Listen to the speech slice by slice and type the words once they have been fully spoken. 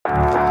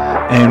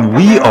And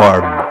we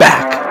are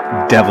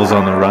back, Devils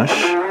on the Rush,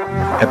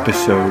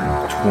 episode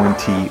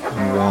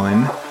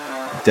 21.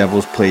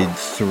 Devils played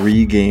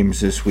 3 games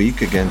this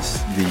week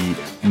against the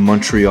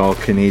Montreal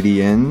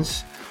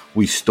Canadiens.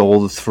 We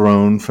stole the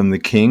throne from the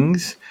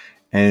Kings,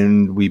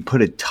 and we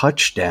put a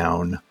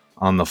touchdown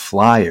on the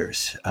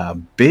Flyers.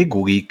 Big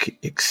week,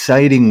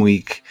 exciting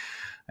week.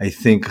 I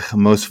think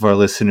most of our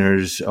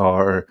listeners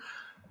are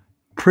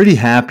pretty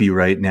happy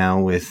right now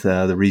with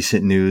the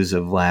recent news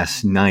of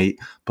last night,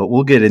 but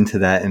we'll get into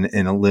that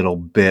in a little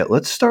bit.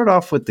 Let's start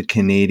off with the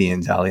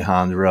Canadiens,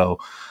 Alejandro.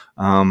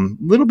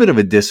 Little bit of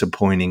a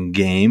disappointing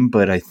game,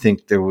 but I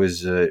think there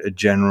was a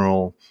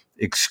general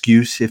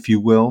excuse, if you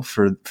will,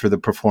 for the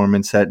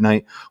performance that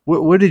night.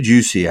 What did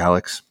you see,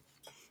 Alex?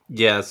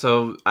 Yeah,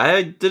 so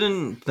I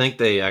didn't think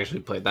they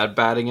actually played that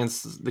bad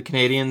against the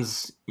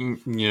Canadiens. You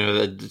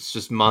know, it's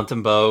just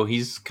Montembeault.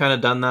 He's kind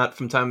of done that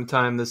from time to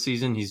time this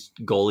season. He's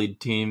goalied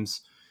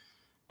teams,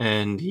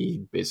 and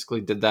he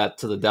basically did that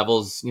to the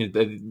Devils.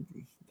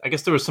 I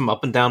guess there were some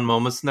up and down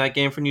moments in that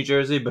game for New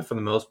Jersey, but for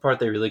the most part,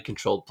 they really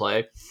controlled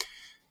play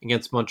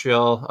against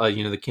Montreal.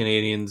 The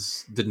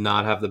Canadiens did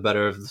not have the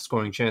better of the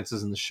scoring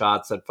chances and the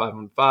shots at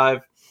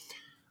 5-on-5.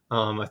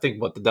 I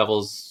think what the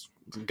Devils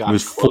got it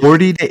was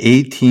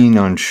 40-18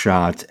 on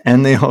shots,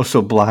 and they also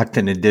blocked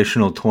an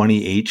additional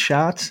 28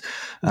 shots.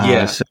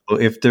 So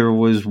if there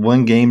was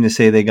one game to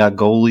say they got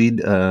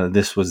goalied,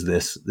 this was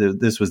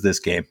this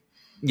game.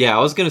 Yeah,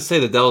 I was going to say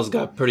the Devils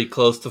got pretty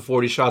close to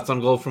 40 shots on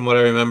goal from what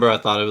I remember. I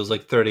thought it was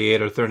like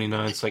 38 or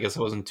 39, so I guess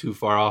I wasn't too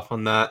far off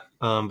on that.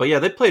 But yeah,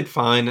 they played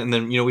fine. And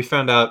then, we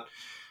found out,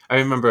 I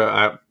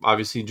remember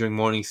obviously during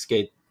morning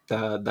skate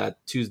that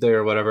Tuesday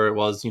or whatever it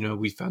was,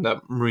 we found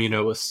out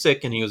Marino was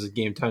sick and he was a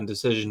game time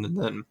decision. And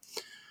then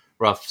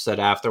Ruff said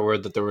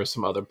afterward that there were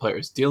some other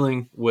players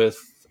dealing with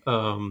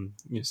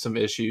some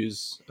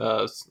issues,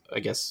 I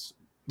guess,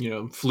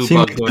 flu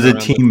bug. It was a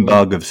team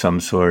bug of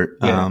some sort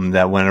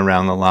that went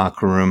around the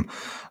locker room.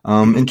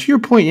 And to your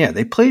point, yeah,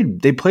 they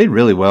played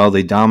really well.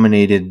 They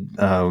dominated,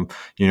 the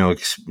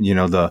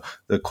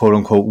quote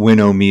unquote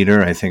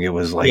win-o-meter. I think it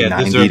was like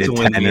 90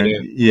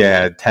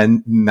 to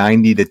 10,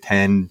 90 to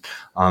 10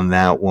 on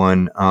that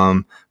one.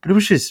 But it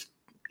was just,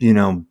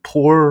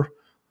 poor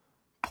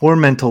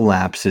mental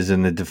lapses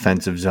in the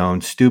defensive zone,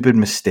 stupid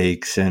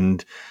mistakes,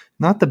 and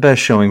not the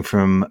best showing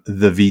from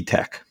the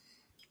VTech.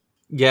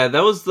 Yeah,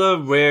 that was the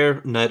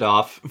rare night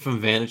off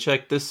from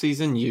Vanacek this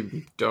season.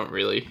 I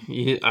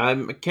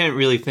can't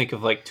really think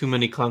of like too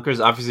many clunkers.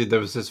 Obviously,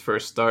 there was his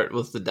first start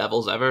with the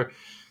Devils ever,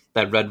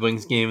 that Red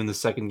Wings game in the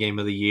second game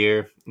of the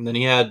year. And then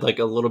he had like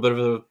a little bit of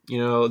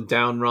a,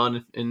 down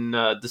run in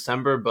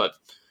December, but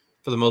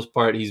for the most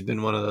part, he's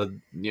been one of the,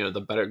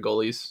 the better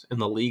goalies in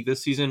the league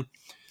this season.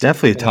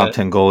 Definitely a top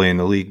 10 goalie in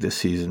the league this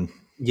season.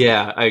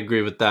 Yeah, I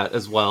agree with that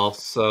as well.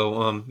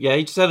 So,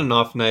 he just had an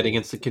off night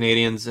against the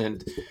Canadiens,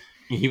 and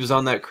he was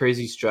on that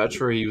crazy stretch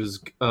where he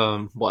was,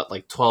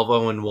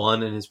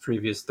 12-0-1 in his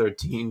previous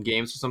 13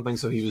 games or something.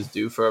 So he was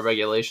due for a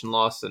regulation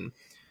loss, and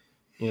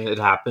it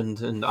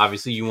happened. And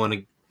obviously, you want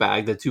to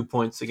bag the 2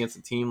 points against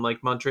a team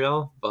like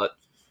Montreal, but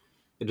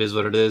it is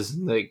what it is.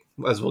 They,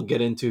 as we'll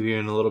get into here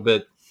in a little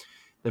bit,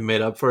 they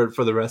made up for it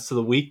for the rest of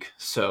the week.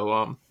 So,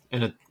 I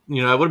would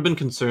have been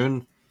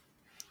concerned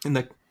in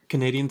the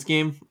Canadiens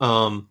game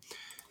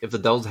if the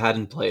Devils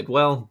hadn't played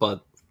well,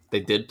 but they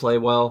did play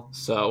well.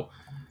 So,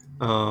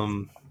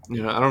 I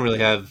don't really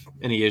have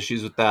any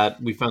issues with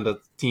that. We found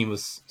out the team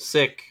was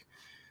sick.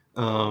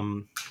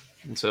 And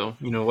so,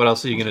 what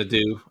else are you going to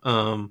do?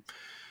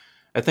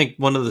 I think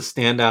one of the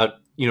standout,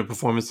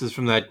 performances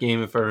from that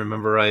game, if I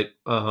remember right,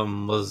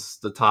 was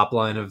the top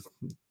line of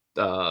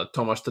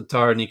Tomas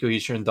Tatar, Nico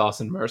Hischier, and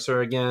Dawson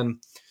Mercer again.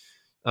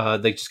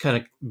 They just kind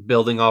of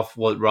building off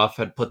what Ruff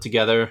had put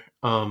together,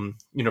 from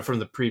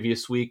the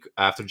previous week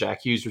after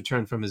Jack Hughes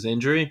returned from his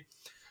injury.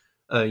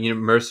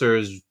 Mercer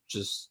is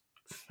just,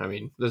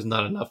 there's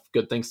not enough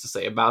good things to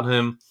say about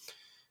him.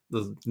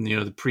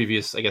 The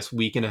previous, I guess,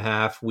 week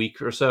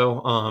or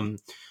so,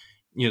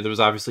 there was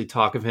obviously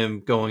talk of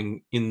him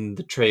going in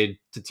the trade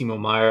to Timo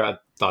Meier. I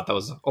thought that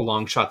was a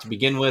long shot to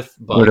begin with,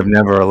 but would have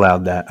never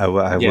allowed that. I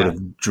would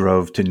have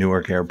drove to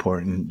Newark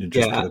Airport and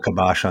just put a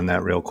kibosh on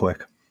that real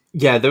quick.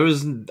 Yeah, it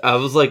was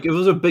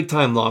a big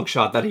time long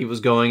shot that he was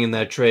going in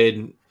that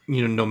trade,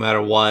 no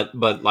matter what.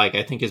 But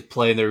I think his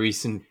play in the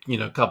recent,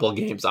 couple of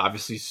games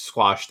obviously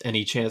squashed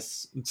any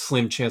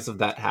slim chance of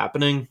that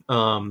happening.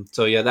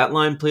 So yeah, that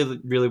line played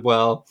really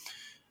well.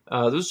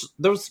 There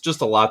was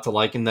just a lot to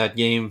like in that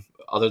game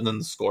other than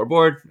the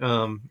scoreboard.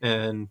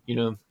 And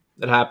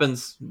it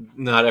happens.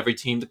 Not every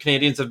team. The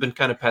Canadiens have been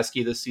kind of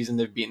pesky this season.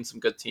 They've beaten some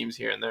good teams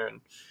here and there,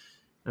 and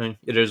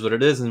it is what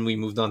it is. And we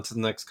moved on to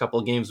the next couple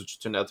of games, which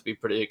turned out to be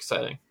pretty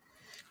exciting.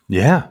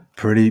 Yeah,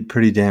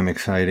 pretty damn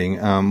exciting.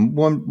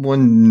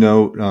 One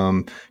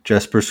note: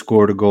 Jesper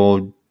scored a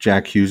goal.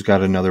 Jack Hughes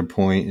got another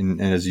point,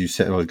 and as you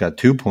said, got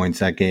 2 points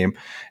that game.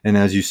 And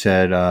as you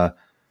said,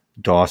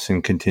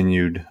 Dawson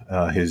continued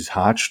his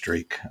hot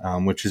streak,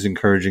 which is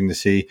encouraging to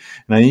see.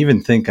 And I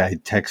even think I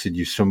texted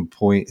you some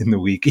point in the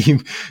week,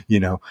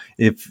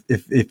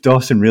 if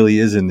Dawson really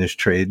is in this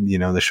trade,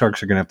 the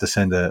Sharks are going to have to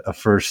send a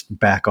first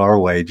back our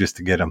way just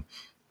to get him.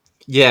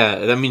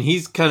 Yeah, I mean,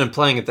 he's kind of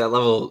playing at that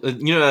level.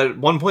 At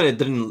one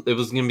point it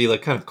was going to be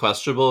like kind of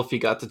questionable if he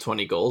got to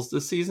 20 goals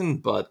this season,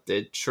 but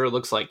it sure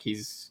looks like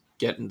he's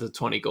getting to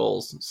 20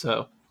 goals.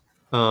 So,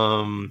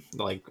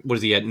 like, what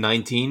is he at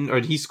 19?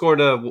 Or he scored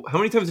how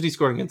many times did he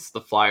score against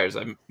the Flyers?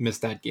 I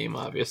missed that game,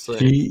 obviously.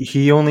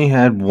 He only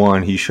had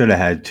one. He should have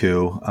had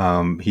two.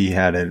 He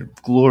had a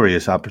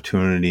glorious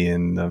opportunity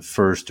in the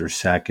first or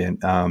second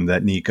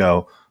that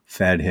Nico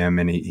fed him,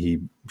 and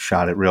he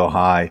shot it real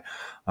high.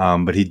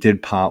 But he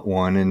did pot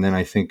one, and then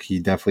I think he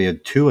definitely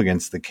had two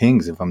against the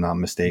Kings, if I'm not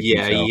mistaken.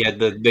 Yeah, he had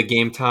the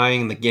game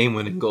tying and the game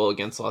winning goal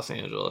against Los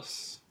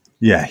Angeles.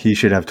 Yeah, he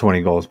should have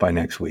 20 goals by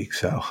next week.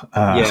 So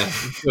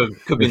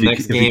could be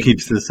next game if he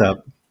keeps this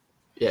up.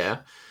 Yeah.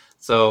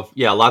 So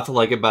yeah, a lot to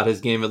like about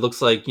his game. It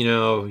looks like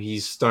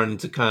he's starting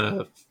to kind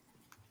of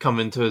come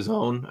into his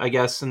own, I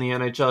guess, in the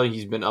NHL.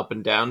 He's been up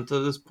and down to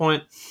this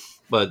point,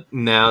 but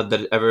now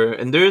that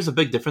and there is a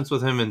big difference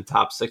with him in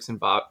top 6 and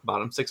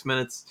bottom 6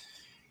 minutes.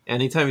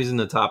 Anytime he's in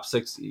the top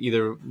 6,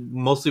 either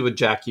mostly with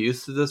Jack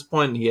Hughes to this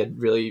point, he had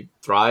really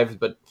thrived,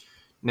 but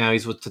now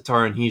he's with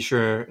Tatar and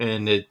Hischier,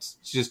 and it's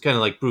just kind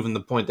of like proving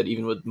the point that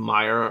even with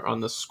Meyer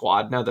on the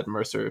squad now, that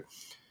Mercer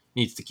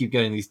needs to keep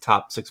getting these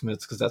top 6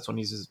 minutes because that's when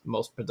he's his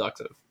most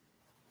productive.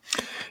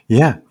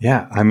 Yeah.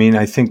 I mean,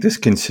 I think this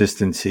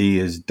consistency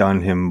has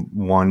done him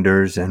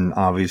wonders, and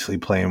obviously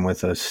playing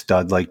with a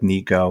stud like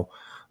Nico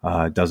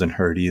doesn't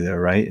hurt either,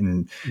 right?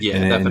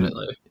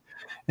 Definitely.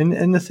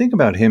 And the thing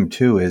about him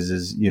too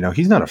is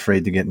he's not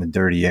afraid to get in the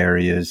dirty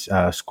areas,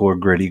 score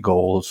gritty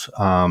goals,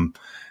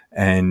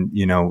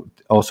 and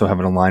also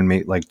having a line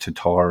mate like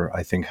Tatar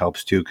I think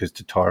helps too, because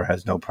Tatar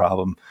has no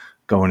problem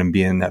going and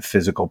being that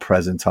physical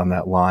presence on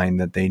that line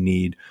that they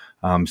need.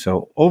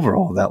 So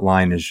overall, that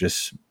line is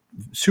just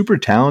super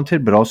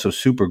talented, but also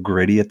super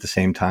gritty at the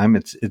same time.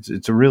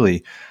 It's a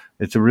really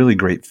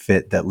great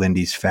fit that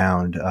Lindy's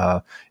found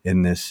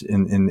in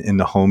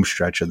the home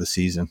stretch of the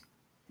season.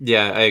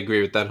 Yeah, I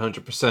agree with that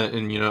 100%.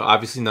 And,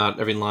 obviously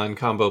not every line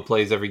combo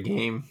plays every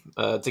game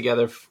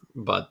together,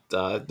 but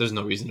there's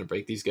no reason to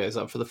break these guys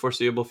up for the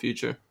foreseeable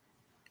future.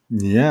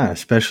 Yeah,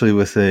 especially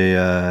with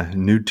a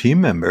new team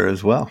member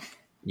as well.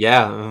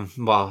 Yeah,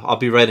 well, I'll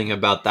be writing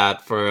about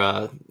that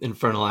for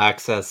Infernal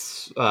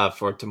Access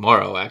for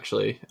tomorrow,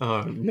 actually.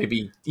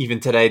 Maybe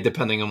even today,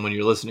 depending on when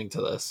you're listening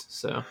to this.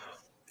 So.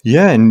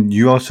 Yeah, and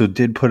you also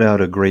did put out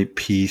a great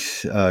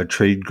piece,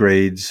 trade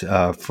grades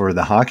for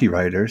the hockey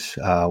writers,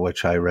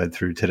 which I read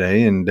through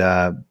today. And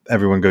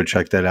everyone go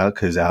check that out,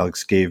 because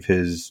Alex gave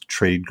his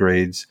trade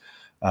grades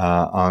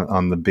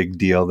on the big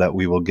deal that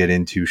we will get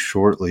into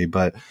shortly.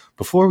 But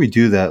before we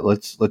do that,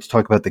 let's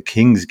talk about the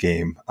Kings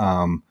game.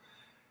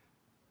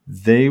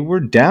 They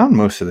were down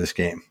most of this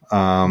game.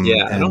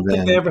 I don't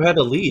think they ever had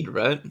a lead,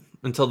 right?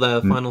 Until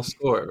the final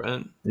score,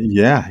 right?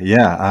 Yeah.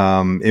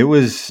 It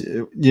was,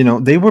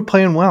 they were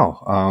playing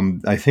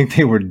well. I think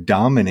they were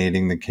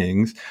dominating the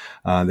Kings.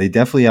 They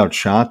definitely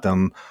outshot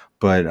them,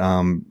 but,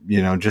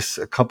 just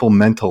a couple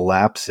mental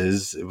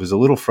lapses. It was a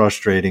little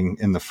frustrating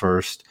in the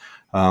first,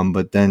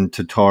 but then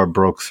Tatar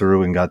broke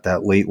through and got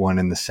that late one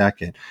in the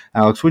second.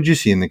 Alex, what'd you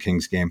see in the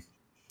Kings game?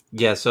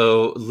 Yeah,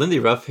 so Lindy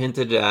Ruff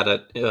hinted at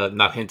it,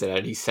 not hinted at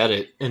it, he said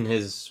it in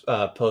his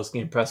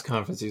post-game press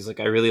conference. He's like,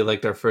 I really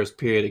liked our first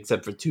period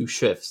except for 2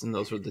 shifts, and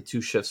those were the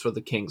 2 shifts where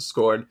the Kings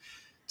scored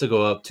to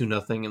go up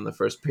 2-0 in the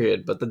first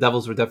period. But the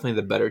Devils were definitely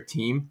the better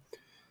team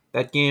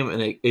that game,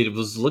 and it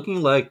was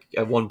looking like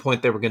at one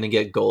point they were going to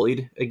get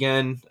goalied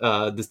again,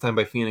 this time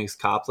by Phoenix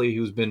Copley,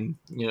 who's been,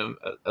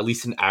 at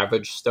least an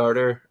average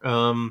starter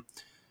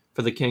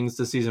for the Kings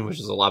this season, which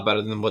is a lot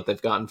better than what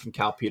they've gotten from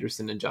Cal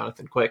Peterson and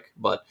Jonathan Quick.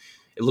 But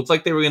it looked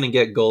like they were going to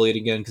get goalied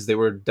again because they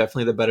were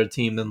definitely the better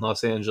team than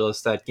Los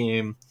Angeles that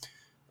game.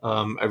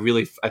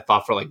 I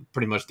thought for like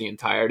pretty much the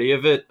entirety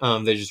of it,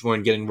 they just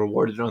weren't getting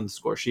rewarded on the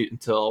score sheet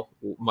until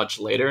much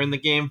later in the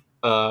game.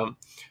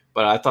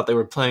 But I thought they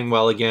were playing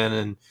well again,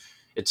 and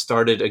it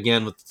started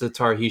again with the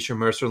Tatar Hischier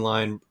Mercer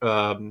line.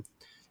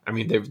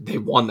 They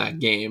won that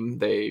game.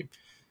 They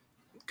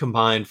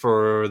combined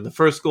for the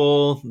first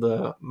goal.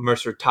 The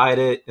Mercer tied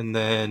it, and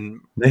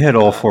then they had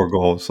all 4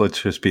 goals.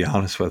 Let's just be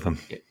honest with them.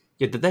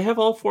 Yeah, did they have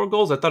all 4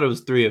 goals? I thought it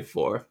was 3 of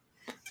 4.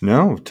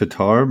 No,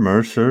 Tatar,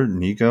 Mercer,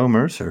 Nico,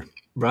 Mercer.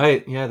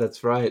 Right. Yeah,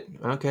 that's right.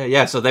 Okay.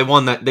 Yeah. So they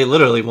won that. They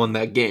literally won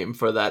that game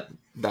for that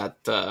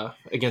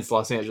against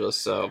Los Angeles.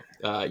 So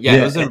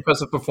it was an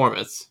impressive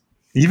performance.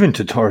 Even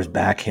Tatar's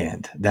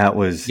backhand, that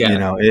was,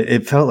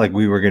 it felt like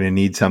we were going to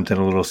need something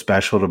a little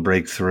special to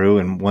break through.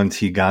 And once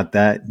he got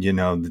that,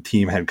 the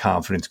team had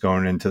confidence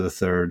going into the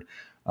third.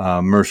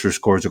 Mercer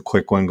scores a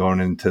quick one going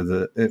into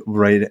the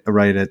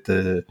right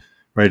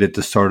at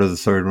the start of the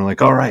third. We're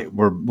like, all right,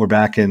 we're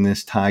back in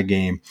this tie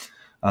game,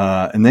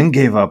 and then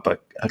gave up a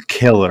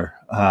killer.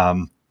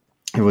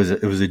 It was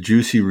a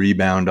juicy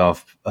rebound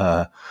off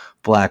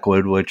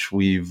Blackwood, which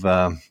we've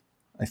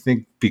I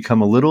think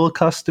become a little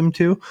accustomed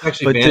to.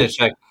 Actually, But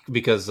Vanacek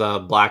because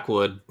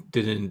Blackwood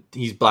didn't.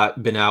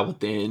 Been out with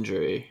the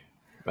injury,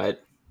 right?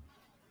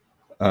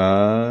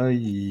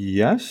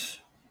 yes,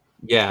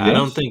 Yeah, I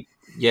don't yes, think.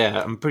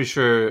 Yeah, I'm pretty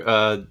sure.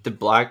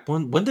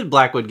 When did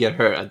Blackwood get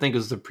hurt? I think it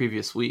was the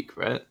previous week,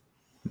 right?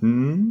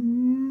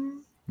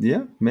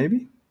 yeah,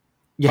 maybe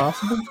Yeah,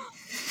 possible.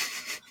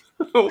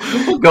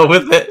 we'll go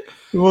with it.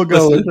 We'll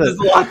go with Listen,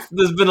 it.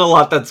 there's been a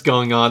lot that's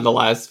going on the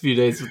last few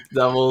days with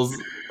the Devils.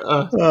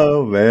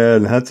 Oh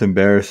man, that's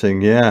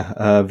embarrassing. Yeah,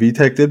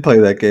 VTech did play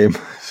that game,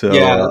 so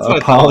Yeah, that's what I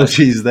thought.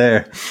 apologies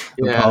there.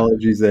 Yeah,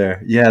 Apologies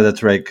there. Yeah,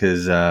 that's right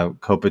because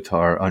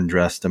Kopitar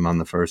undressed him on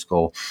the first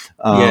goal.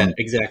 yeah, Um,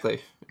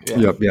 exactly.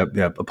 Yeah,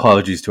 yep.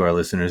 Apologies to our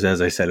listeners.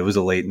 As I said, it was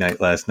a late night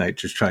last night,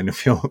 just trying to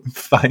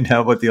find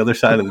out what the other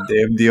side of the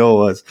damn deal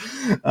was.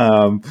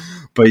 Um,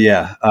 but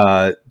yeah,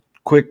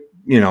 quick.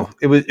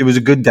 It was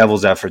a good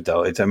Devils effort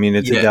though. It's a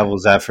yeah,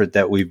 Devils effort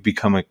that we've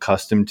become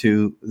accustomed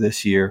to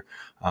this year.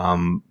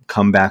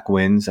 Comeback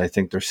wins. I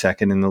think they're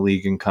second in the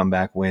league in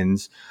comeback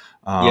wins.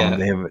 yeah.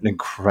 They have an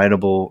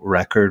incredible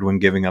record when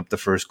giving up the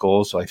first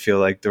goal. So I feel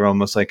like they're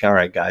almost like, all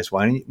right, guys,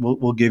 why don't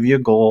we'll give you a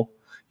goal,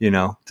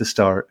 to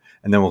start,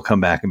 and then we'll come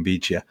back and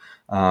beat you.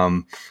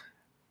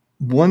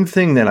 One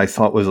thing that I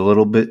thought was a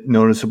little bit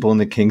noticeable in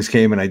the Kings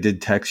game, and I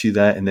did text you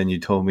that, and then you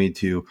told me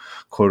to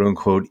quote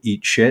unquote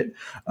eat shit,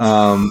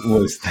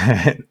 was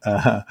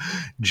that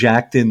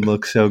Jack didn't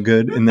look so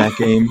good in that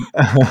game.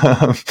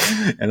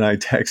 And I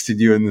texted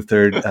you in the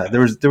third.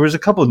 There was a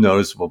couple of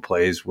noticeable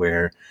plays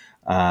where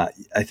I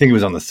think it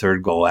was on the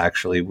third goal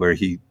actually, where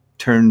he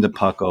turned the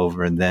puck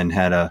over and then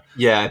had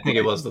Yeah, I think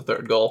it was the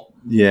third goal.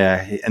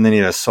 and then he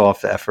had a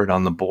soft effort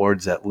on the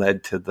boards that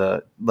led to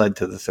the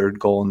third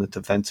goal in the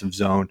defensive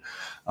zone.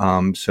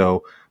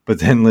 But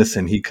then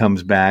listen, he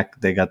comes back.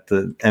 They got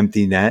the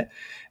empty net,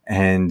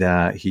 and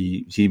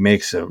he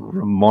makes a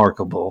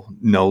remarkable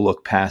no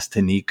look pass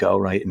to Nico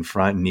right in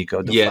front. And Nico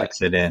Yeah,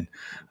 deflects it in.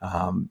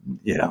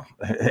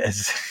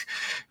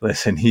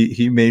 Listen,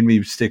 he made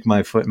me stick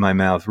my foot in my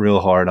mouth real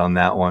hard on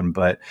that one.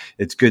 But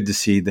it's good to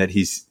see that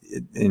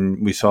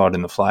and we saw it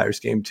in the Flyers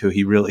game too.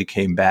 He really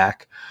came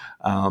back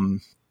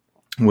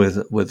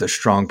with a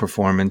strong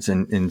performance,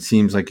 and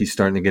seems like he's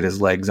starting to get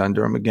his legs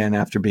under him again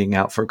after being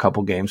out for a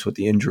couple games with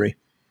the injury.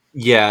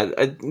 yeah.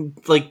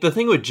 Like the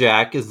thing with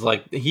Jack is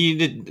like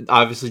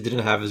obviously didn't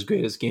have his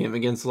greatest game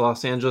against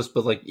Los Angeles,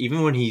 but like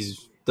even when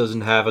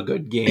doesn't have a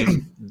good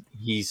game,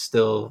 he's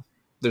still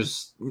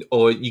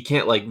you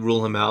can't like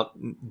rule him out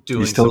doing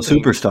He's still a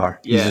something. superstar.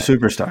 Yeah, He's a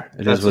superstar. It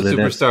is that's what what it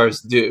is.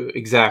 superstars do.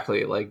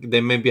 Exactly. Like they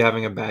may be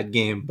having a bad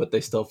game, but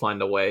they still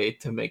find a way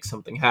to make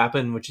something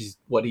happen, which is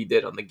what he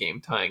did on the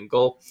game tying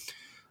goal.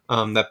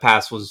 That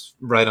pass was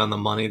right on the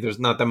money. There's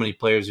not that many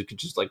players who could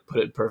just like put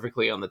it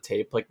perfectly on the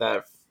tape like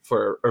that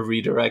for a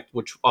redirect,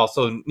 which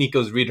also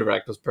Nico's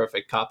redirect was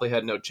perfect. Copley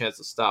had no chance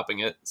of stopping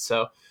it.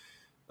 So,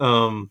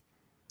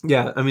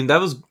 yeah, I mean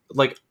that was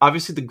like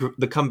obviously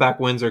the comeback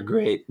wins are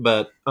great,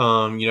 but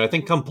I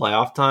think come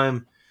playoff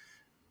time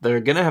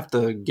they're gonna have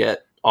to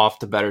get off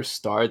to better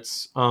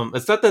starts.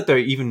 It's not that they're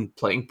even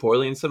playing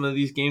poorly in some of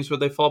these games where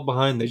they fall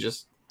behind; they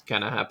just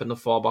kind of happen to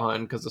fall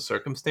behind because of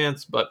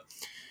circumstance. But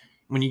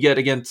when you get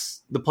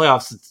against the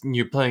playoffs,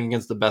 you're playing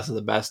against the best of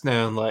the best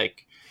now, and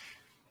like,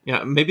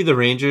 maybe the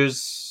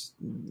Rangers,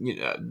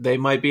 they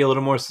might be a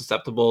little more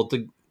susceptible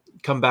to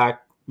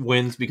comeback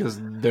wins because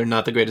they're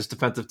not the greatest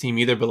defensive team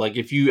either. But like,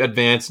 if you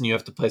advance and you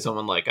have to play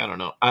someone like I don't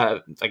know, I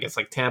guess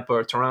like Tampa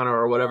or Toronto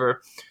or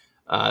whatever.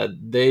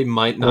 They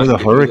might not Or the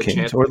give you the Hurricanes.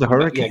 chance. Or the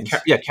Hurricanes.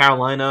 Yeah,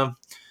 Carolina.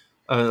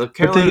 But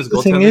Carolina's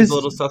the thing goaltending is a is,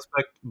 little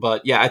suspect,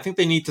 but yeah, I think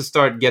they need to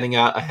start getting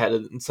out ahead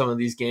in some of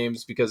these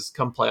games because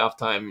come playoff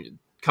time,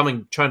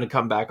 trying to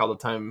come back all the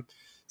time,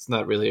 it's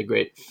not really a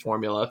great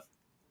formula.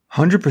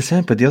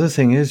 100%. But the other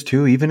thing is,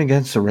 too, even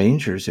against the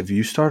Rangers, if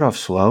you start off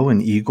slow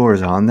and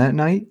Igor's on that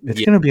night, it's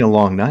Yeah, going to be a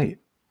long night.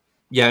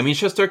 yeah. I mean,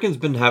 Shesterkin's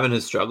been having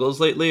his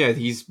struggles lately.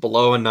 He's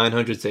below a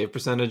 900 save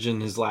percentage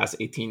in his last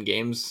 18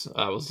 games.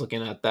 I was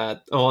looking at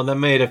that. Oh, and that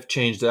may have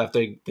changed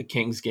after the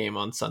Kings game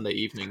on Sunday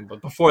evening,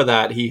 but before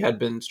that, he had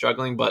been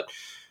struggling. But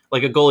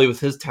like a goalie with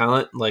his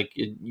talent, like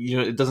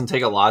it doesn't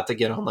take a lot to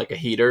get on like a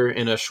heater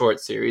in a short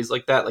series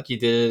like that, like he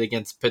did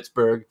against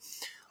Pittsburgh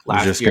I was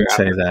last just year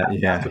going to say that.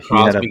 Yeah. after He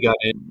had a, Crosby got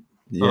in.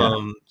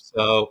 yeah.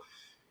 So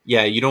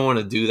yeah, you don't want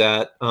to do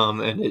that.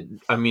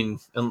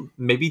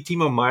 Maybe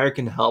Timo Meyer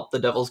can help the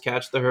Devils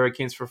catch the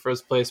Hurricanes for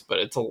first place, but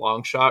it's a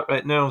long shot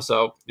right now.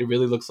 So it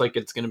really looks like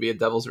it's going to be a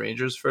Devils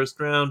Rangers first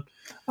round.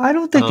 I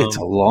don't think it's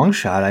a long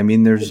shot. I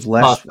mean, there's It's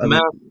less. tough. The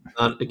math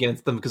not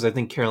against them because I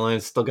think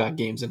Carolina's still got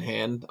games in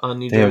hand on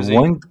New They have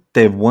Jersey.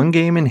 one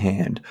game in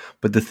hand,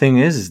 but the thing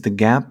is the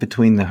gap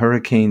between the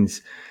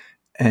Hurricanes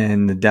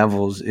and the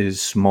Devils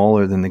is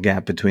smaller than the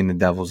gap between the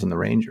Devils and the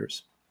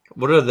Rangers.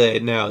 What are they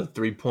now?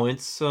 3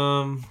 points,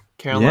 Yeah,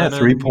 Carolina and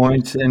 3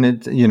 points, and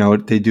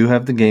they do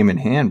have the game in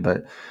hand,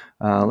 but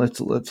let's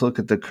look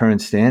at the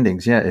current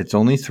standings. Yeah, it's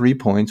only 3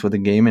 points with a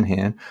game in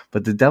hand,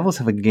 but the Devils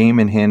have a game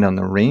in hand on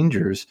the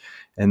Rangers,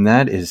 and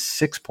that is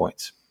 6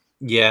 points.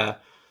 Yeah.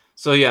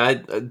 So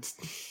yeah,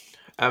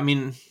 I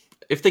mean,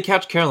 if they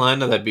catch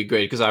Carolina, that'd be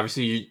great because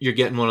obviously you're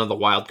getting one of the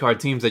wild card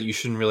teams that you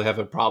shouldn't really have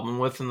a problem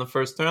with in the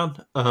first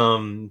round.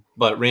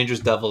 But Rangers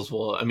Devils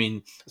will. I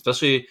mean,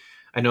 especially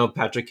I know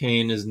Patrick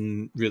Kane is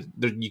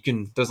you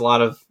can. There's a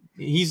lot of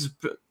he's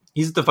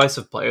a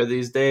divisive player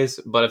these days.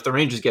 But if the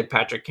Rangers get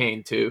Patrick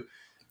Kane too,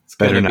 it's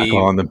gonna be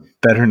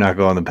Better not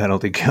go on the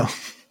penalty kill.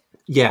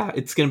 yeah,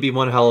 it's going to be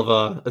one hell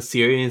of a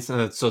series.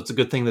 So it's a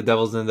good thing the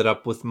Devils ended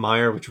up with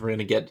Meyer, which we're going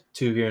to get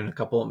to here in a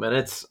couple of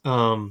minutes.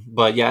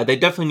 But yeah, they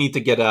definitely need to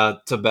get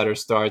to better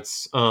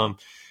starts.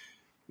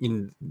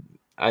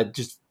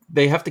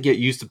 They have to get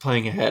used to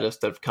playing ahead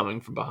instead of coming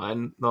from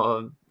behind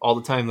all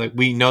the time. Like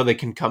we know they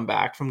can come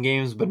back from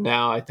games, but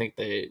now I think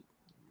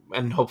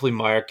and hopefully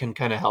Meyer can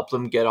kind of help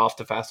them get off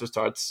to faster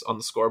starts on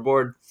the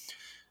scoreboard.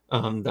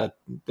 That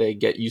they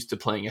get used to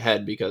playing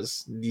ahead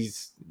because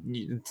it's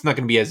not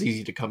going to be as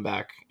easy to come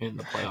back in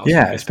the playoffs.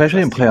 Yeah,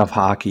 especially in playoff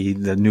hockey,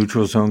 the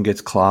neutral zone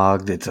gets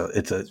clogged. It's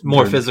a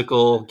more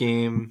physical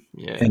game.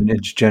 Yeah, and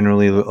it's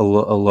generally a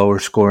lower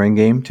scoring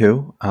game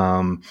too.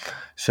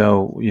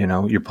 So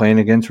you're playing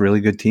against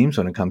really good teams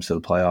when it comes to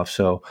the playoffs.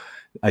 So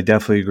I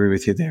definitely agree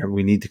with you there.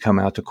 We need to come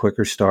out to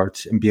quicker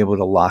starts and be able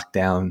to lock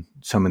down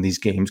some of these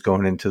games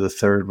going into the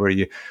third where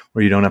you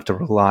don't have to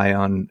rely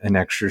on an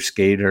extra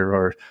skater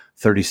or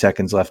 30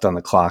 seconds left on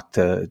the clock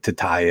to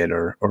tie it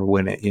or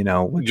win it,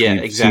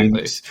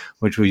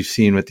 which we've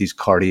seen with these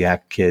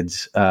cardiac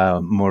kids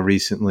more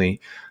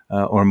recently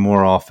or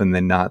more often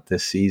than not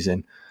this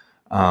season.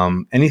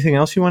 Anything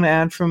else you want to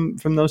add from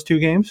those two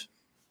games?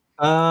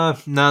 No,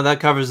 that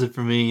covers it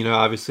for me.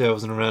 Obviously I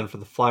wasn't around for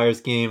the Flyers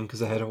game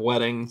because I had a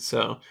wedding,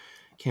 so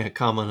can't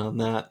comment on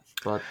that.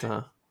 But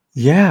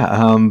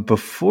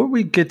before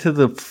we get to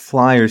the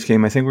Flyers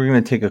game, I think we're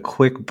going to take a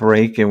quick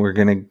break and we're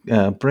going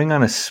to bring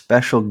on a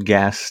special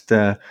guest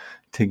to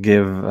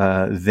give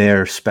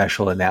their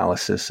special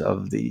analysis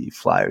of the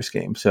Flyers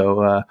game.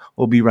 So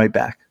we'll be right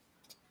back.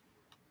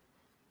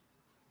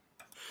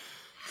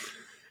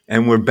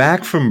 And we're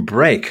back from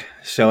break.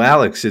 So,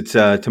 Alex, it's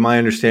to my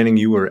understanding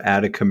you were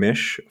at a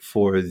commish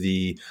for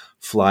the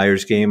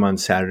Flyers game on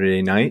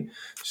Saturday night.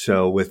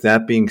 So, with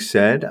that being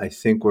said, I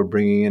think we're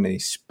bringing in a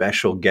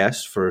special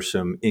guest for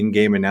some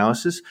in-game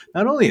analysis.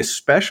 Not only a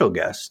special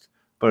guest,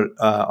 but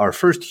our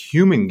first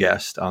human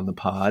guest on the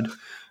pod.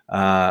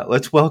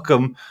 Let's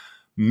welcome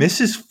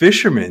Mrs.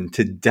 Fisherman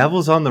to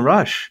Devils on the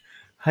Rush.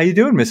 How you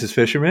doing, Mrs.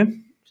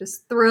 Fisherman?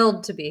 Just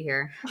thrilled to be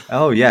here.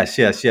 Oh, yes.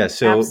 So,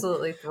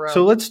 absolutely thrilled.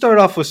 So let's start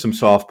off with some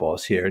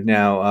softballs here.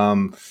 Now,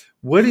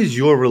 what is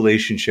your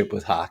relationship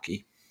with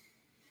hockey?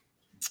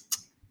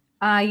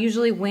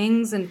 Usually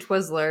wings and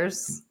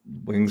Twizzlers.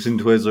 Wings and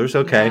Twizzlers,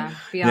 okay.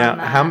 Yeah,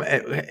 now,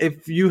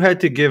 if you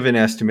had to give an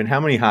estimate, how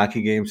many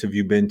hockey games have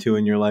you been to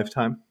in your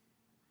lifetime?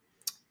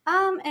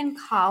 In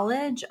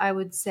college, I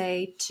would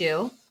say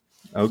 2.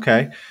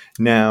 Okay.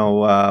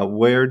 Now,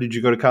 where did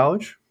you go to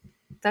college?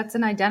 That's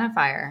an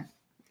identifier.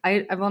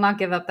 I will not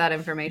give up that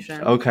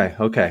information. Okay.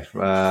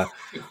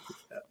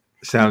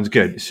 Sounds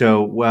good.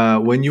 So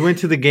when you went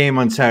to the game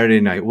on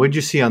Saturday night, what did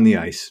you see on the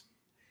ice?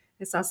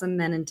 I saw some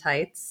men in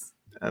tights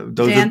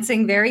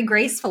dancing very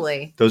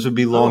gracefully. Those would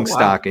be long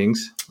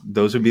stockings.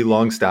 Those would be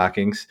long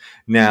stockings.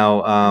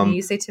 Now,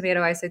 you say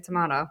tomato, I say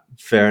tomato.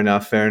 Fair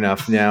enough.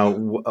 Now,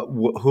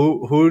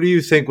 who do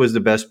you think was the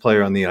best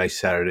player on the ice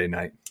Saturday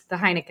night? The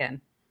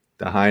Heineken.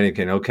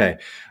 Okay.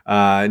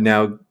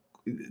 Now.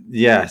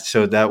 Yeah,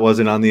 so that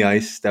wasn't on the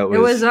ice. It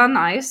was on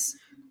ice.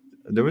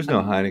 There was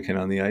no Heineken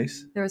on the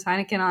ice. There was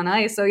Heineken on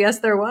ice, so yes,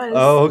 there was.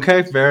 Oh,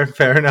 okay,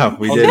 fair enough.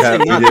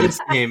 This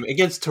game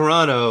against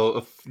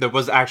Toronto. There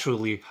was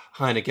actually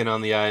Heineken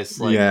on the ice.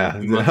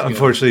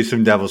 Unfortunately,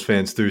 some Devils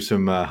fans threw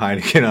some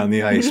Heineken on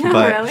the ice. No,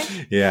 but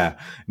really? Yeah.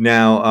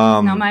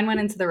 Now, no, mine went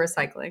into the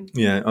recycling.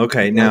 Yeah.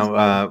 Okay.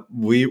 Now,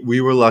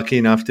 we were lucky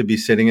enough to be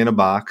sitting in a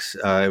box.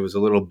 It was a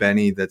little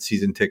Benny that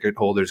season ticket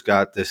holders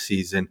got this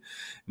season.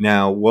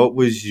 Now, what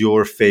was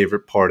your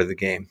favorite part of the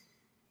game?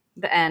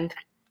 The end.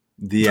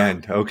 The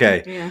end.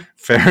 Okay. Yeah.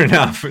 Fair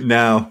enough.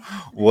 Now,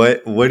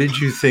 what did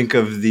you think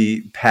of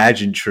the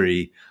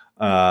pageantry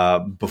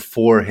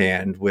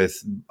beforehand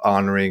with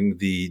honoring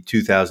the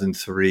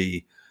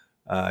 2003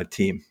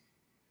 team?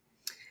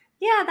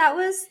 Yeah, that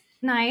was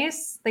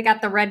nice. They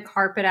got the red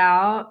carpet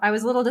out. I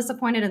was a little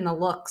disappointed in the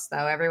looks,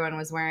 though. Everyone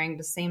was wearing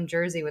the same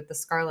jersey with the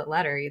scarlet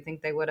letter. You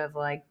think they would have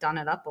done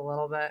it up a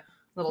little bit,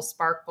 little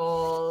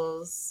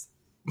sparkles.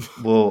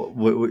 Well,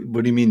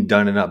 what do you mean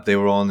done it up? They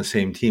were all on the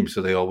same team,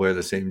 so they all wear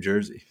the same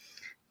jersey.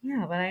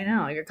 Yeah, but I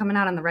know you're coming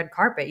out on the red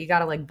carpet. You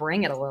got to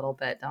bring it a little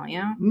bit, don't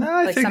you? No,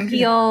 I think some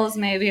heels,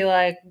 maybe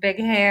big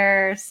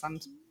hair,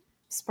 some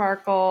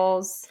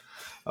sparkles.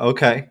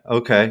 Okay.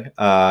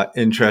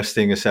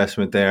 Interesting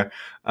assessment there.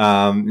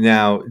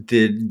 Now,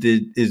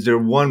 is there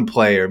one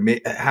player?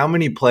 How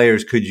many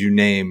players could you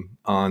name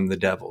on the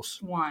Devils?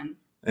 One.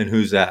 And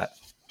who's that?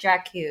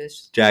 Jack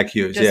Hughes.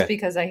 Just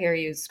because I hear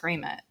you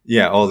scream it.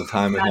 Yeah, all the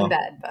time. Not in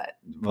bed, but.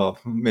 Well,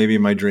 maybe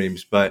in my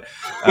dreams. But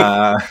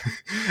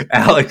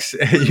Alex,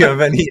 you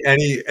have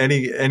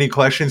any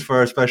questions for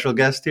our special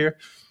guest here?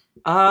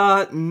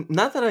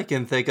 Not that I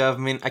can think of. I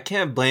mean, I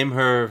can't blame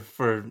her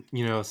for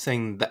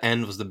saying the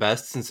end was the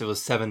best since it was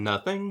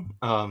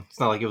 7-0. It's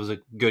not like it was a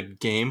good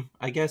game.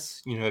 I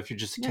guess if you're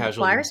just a Yeah,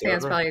 casual Flyers fans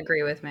observer. probably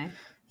agree with me.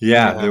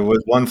 Yeah, Yeah. there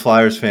was one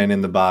Flyers fan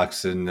in the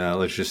box, and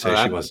let's just say Oh,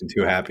 she that- wasn't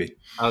too happy.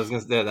 I was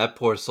gonna say that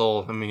poor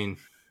soul. I mean,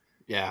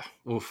 yeah,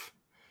 oof.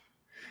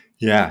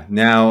 Yeah.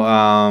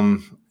 Now,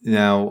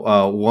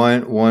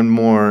 one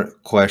more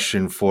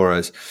question for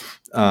us.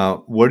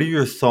 What are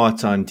your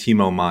thoughts on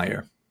Timo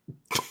Meyer?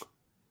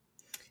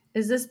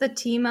 Is this the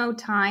Timo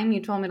time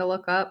you told me to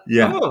look up?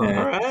 Yeah. Oh, yeah.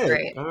 all right.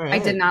 Great. All right. I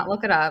did not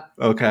look it up.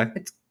 Okay.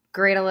 It's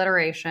great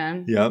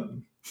alliteration. Yep.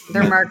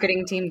 Their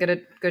marketing team did a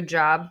good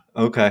job.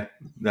 Okay.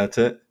 That's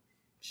it.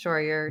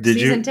 Sure, your Did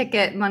you- season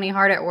ticket money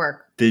hard at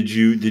work.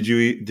 Okay.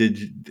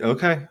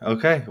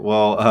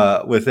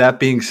 Well, with that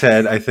being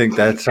said, I think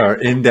that's our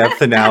in-depth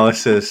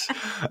analysis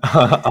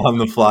on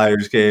the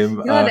Flyers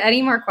game. You have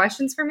any more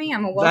questions for me?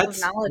 I'm a wealth of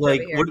That's knowledge like,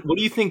 over here. what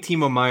do you think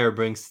Timo Meyer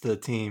brings to the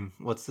team?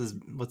 What's his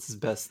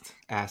best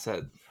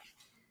asset?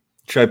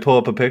 Should I pull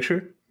up a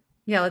picture?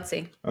 Yeah, let's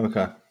see.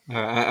 Okay.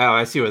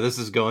 I see where this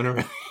is going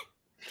already.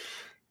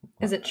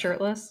 Is it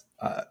shirtless?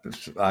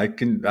 I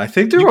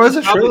think there was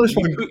a shirtless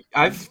one.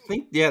 I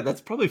think, yeah,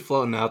 that's probably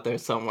floating out there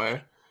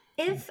somewhere.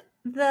 If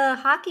the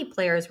hockey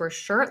players were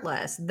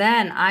shirtless,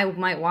 then I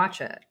might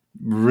watch it.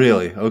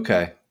 Really?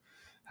 Okay.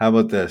 How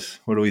about this?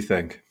 What do we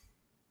think?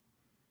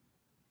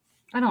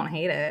 I don't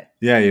hate it.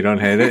 Yeah, you don't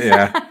hate it?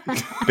 Yeah.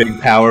 Big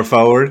power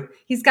forward.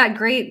 He's got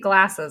great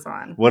glasses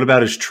on. What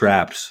about his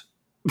traps?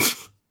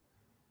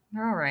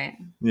 All right.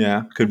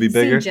 Yeah, could be I've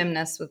seen bigger.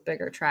 gymnasts with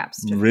bigger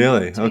traps.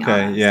 Really? To be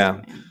Okay, honest.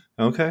 yeah.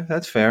 Okay,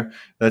 that's fair.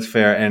 That's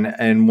fair.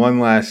 And one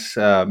last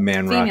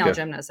man Female rocket.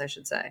 gymnasts, I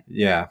should say.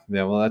 Yeah.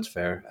 Well, that's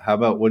fair. How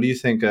about what do you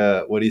think?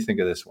 What do you think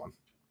of this one?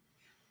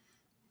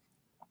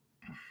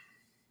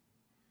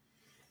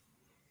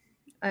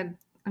 I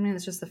mean,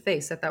 it's just the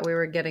face. I thought we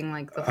were getting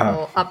like the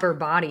full upper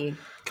body,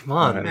 Come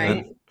on, All man.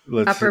 right?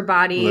 Let's Upper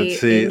body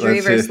see, injury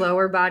let's see. versus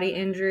lower body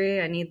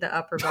injury. I need the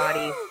upper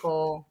body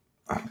full.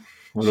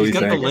 What do we She's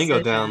got the think? lingo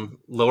Decision. down.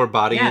 Lower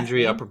body Yeah,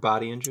 injury, see? upper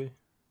body injury.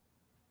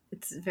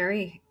 It's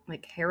very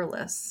like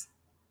hairless.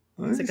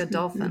 It's like a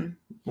dolphin.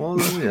 Well,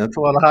 yeah, that's a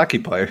lot of hockey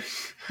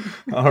players.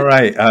 All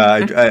right.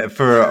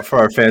 For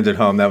our fans at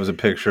home, that was a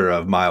picture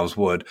of Miles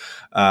Wood,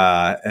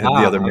 and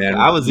the other man.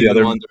 I was the even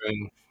other,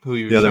 wondering who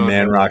you were the other showing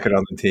man me. rocket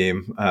on the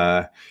team.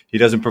 He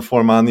doesn't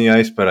perform on the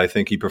ice, but I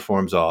think he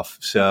performs off.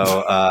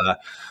 So,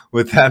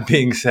 with that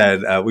being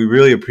said, we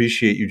really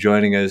appreciate you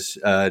joining us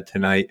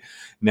tonight.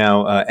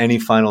 Now, any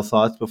final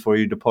thoughts before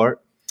you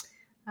depart?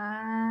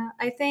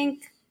 I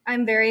think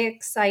I'm very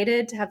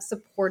excited to have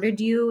supported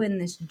you in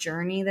this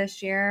journey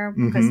this year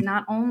because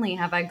not only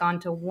have I gone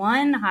to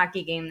one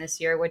hockey game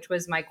this year, which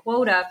was my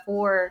quota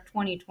for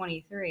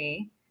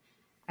 2023,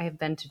 I have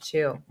been to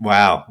two.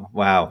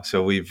 Wow.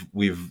 So we've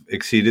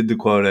exceeded the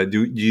quota.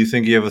 Do you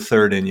think you have a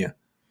third in you?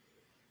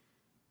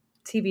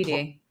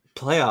 TBD.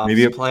 Playoffs.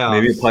 Maybe a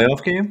playoffs.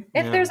 playoff game?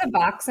 If Yeah. there's a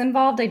box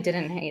involved, I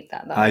didn't hate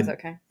that. That was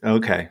okay.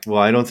 Okay.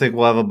 Well, I don't think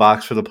we'll have a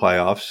box for the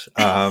playoffs.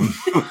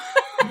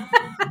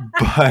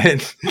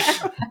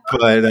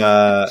 But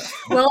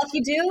Well, if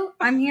you do,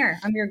 I'm here.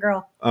 I'm your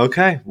girl.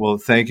 okay. Well,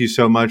 thank you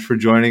so much for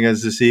joining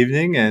us this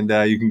evening, and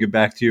you can get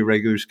back to your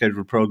regular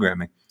scheduled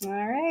programming. All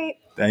right.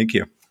 Thank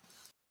you.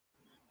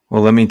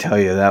 Well, let me tell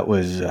you, that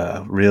was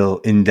a real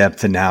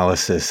in-depth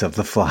analysis of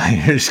the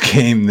Flyers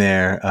game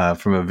there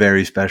from a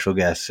very special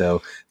guest.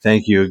 So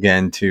thank you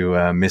again to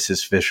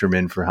Mrs.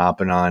 Fisherman for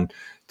hopping on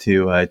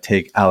to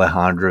take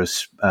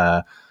Alejandro's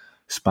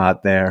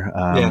spot there.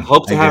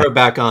 Hope to have her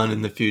back on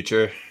in the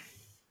future.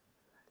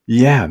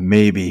 Yeah,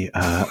 maybe.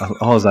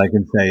 All I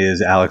can say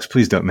is, Alex,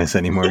 please don't miss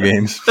any more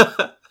games.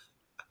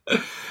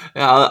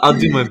 Yeah, I'll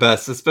do my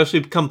best,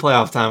 especially come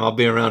playoff time. I'll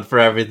be around for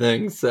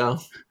everything. So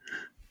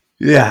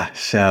Yeah.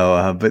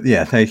 So, but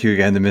yeah, thank you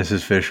again to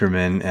Mrs.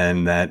 Fisherman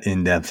and that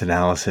in-depth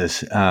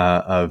analysis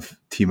of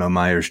Timo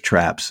Meyer's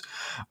traps.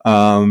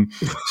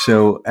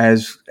 So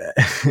as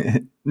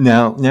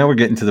now we're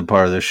getting to the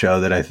part of the show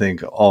that I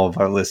think all of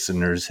our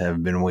listeners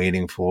have been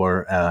waiting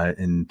for,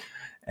 and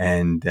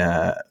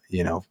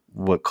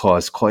what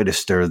caused quite a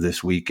stir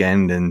this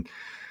weekend. And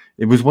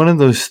it was one of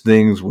those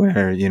things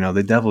where,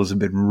 the Devils have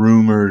been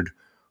rumored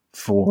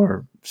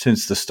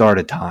since the start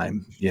of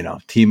time.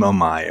 Timo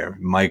Meyer,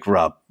 Mike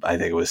Rupp, I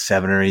think it was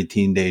 7 or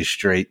 18 days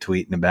straight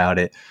tweeting about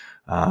it.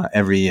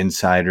 Every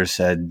insider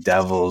said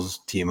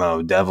Devils,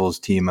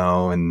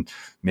 Timo, and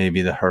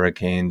maybe the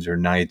Hurricanes or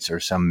Knights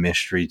or some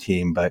mystery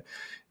team. But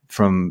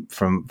from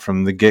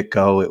the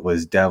get-go, it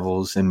was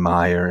Devils and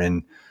Meyer.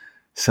 And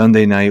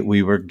Sunday night,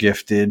 we were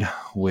gifted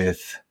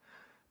with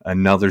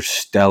another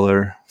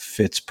stellar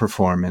Fitz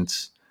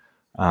performance.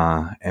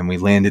 And we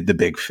landed the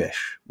big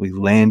fish.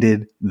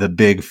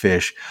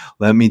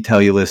 Let me tell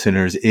you,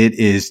 listeners, it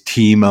is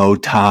Timo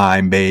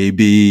time,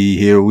 baby.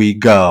 Here we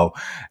go.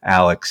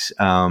 Alex,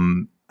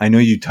 I know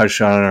you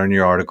touched on it in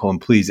your article, and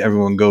please,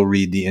 everyone, go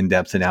read the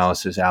in-depth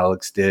analysis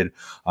Alex did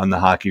on the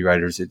Hockey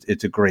Writers.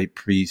 It's a great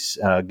piece,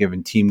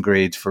 giving team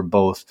grades for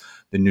both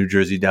the New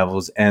Jersey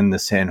Devils and the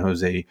San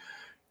Jose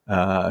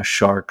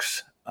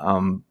Sharks.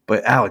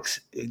 But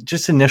Alex,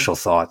 just initial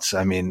thoughts.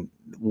 I mean,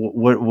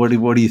 what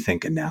are you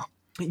thinking now?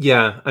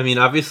 Yeah, I mean,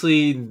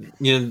 obviously,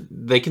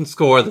 they can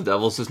score, the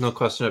Devils. There's no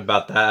question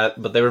about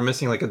that. But they were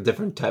missing like a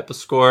different type of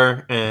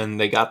score, and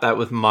they got that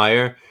with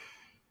Meyer.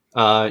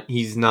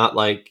 He's not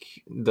like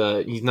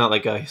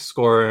a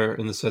scorer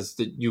in the sense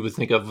that you would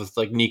think of with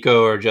like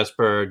Nico or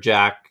Jesper or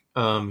Jack.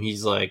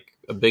 He's like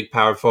a big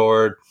power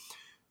forward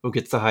who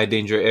gets to high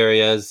danger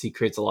areas. He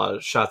creates a lot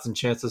of shots and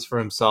chances for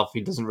himself.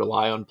 He doesn't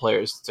rely on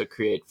players to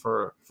create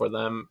for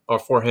them or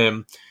for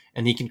him,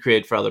 and he can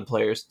create for other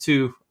players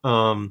too.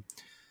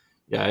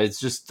 Yeah, it's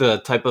just the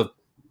type of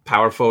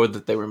power forward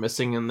that they were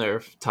missing in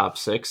their top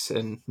six,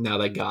 and now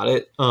they got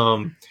it.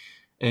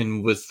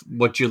 And with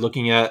what you're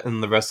looking at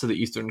in the rest of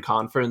the Eastern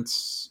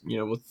Conference,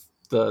 with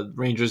the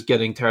Rangers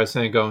getting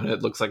Tarasenko, and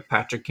it looks like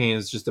Patrick Kane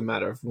is just a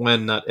matter of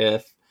when, not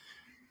if.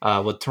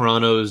 What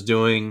Toronto is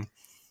doing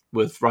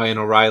with Ryan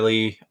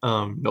O'Reilly,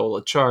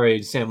 Noel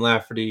Acciari, Sam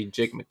Lafferty,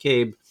 Jake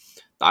McCabe.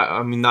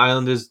 I mean, the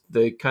Islanders,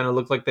 they kind of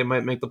look like they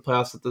might make the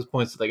playoffs at this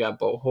point, so they got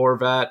Bo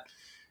Horvat.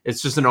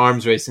 It's just an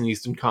arms race in the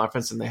Eastern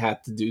Conference, and they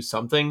had to do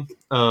something.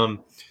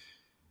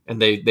 And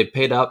they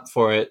paid up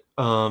for it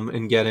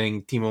in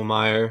getting Timo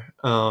Meyer.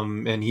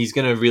 And he's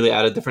going to really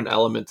add a different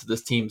element to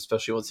this team,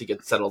 especially once he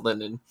gets settled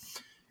in and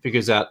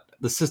figures out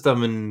the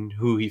system and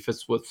who he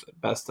fits with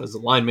best as a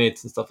line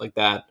mates and stuff like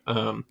that.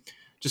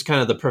 Just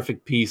kind of the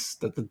perfect piece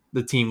that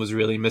the team was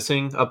really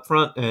missing up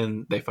front,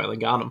 and they finally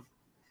got him.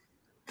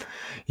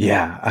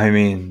 Yeah, I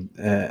mean,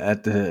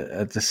 at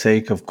the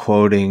sake of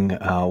quoting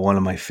one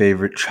of my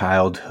favorite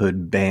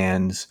childhood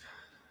bands,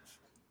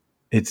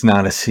 it's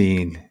not a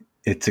scene,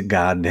 it's a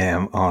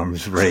goddamn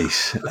arms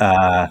race.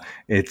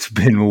 It's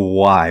been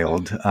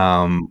wild,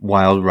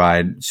 wild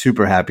ride.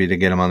 Super happy to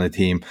get him on the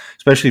team,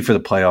 especially for the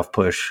playoff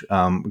push.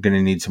 Going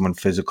to need someone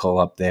physical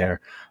up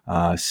there.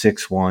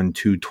 6'1",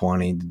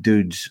 220. The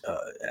dude's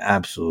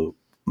absolute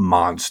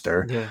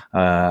monster. Yeah.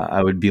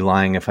 I would be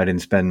lying if I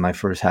didn't spend my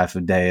first half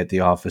of the day at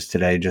the office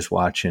today just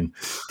watching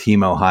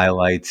Timo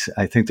highlights.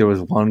 I think there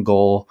was one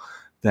goal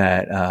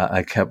that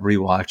I kept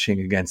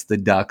rewatching against the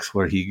Ducks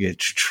where he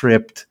gets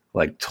tripped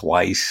like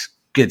twice,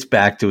 gets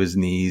back to his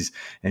knees,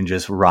 and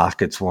just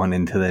rockets one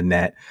into the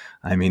net.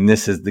 I mean,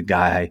 this is the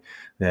guy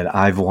that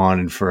I've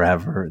wanted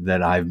forever,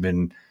 that I've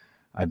been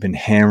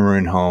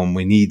hammering home.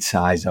 We need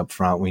size up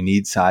front.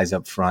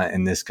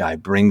 And this guy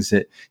brings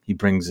it. He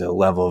brings a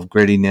level of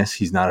grittiness.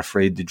 He's not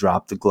afraid to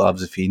drop the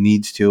gloves if he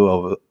needs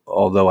to,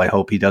 although I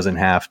hope he doesn't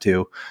have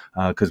to,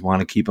 because want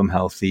to keep him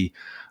healthy.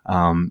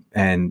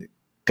 And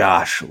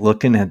gosh,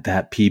 looking at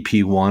that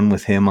PP1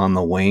 with him on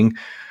the wing,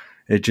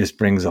 it just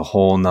brings a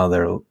whole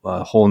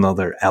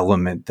nother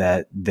element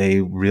that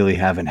they really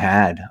haven't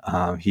had.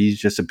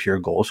 He's just a pure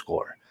goal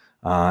scorer.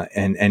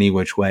 And any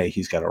which way,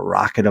 he's got a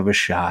rocket of a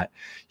shot.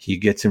 He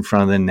gets in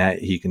front of the net.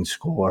 He can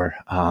score.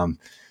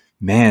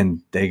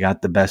 Man, they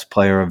got the best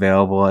player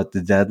available at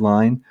the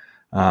deadline,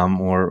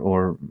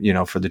 or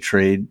for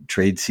the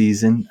trade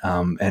season.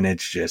 And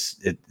it's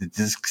an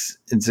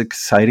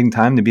exciting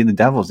time to be the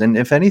Devils. And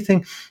if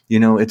anything,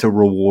 it's a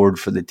reward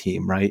for the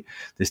team, right?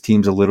 This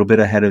team's a little bit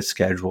ahead of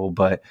schedule,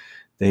 but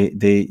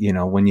they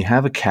when you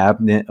have a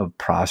cabinet of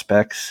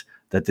prospects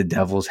that the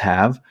Devils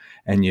have,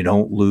 and you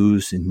don't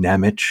lose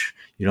Nemec,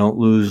 you don't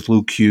lose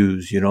Luke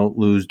Hughes, you don't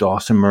lose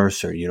Dawson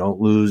Mercer, you don't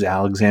lose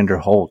Alexander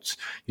Holtz,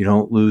 you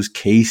don't lose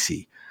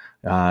Casey,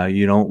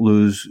 you don't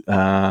lose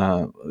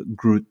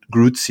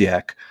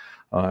Grutsiak.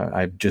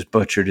 I just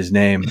butchered his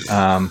name.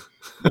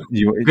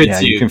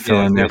 You can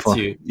fill in there for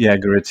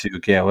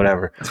Grutsiak,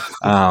 whatever.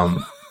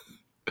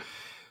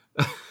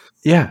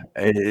 Yeah,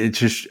 it's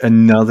just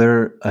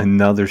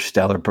another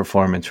stellar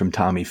performance from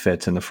Tommy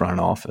Fitz in the front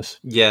office.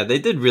 Yeah, they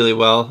did really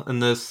well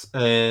in this,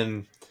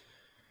 and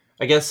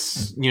I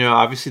guess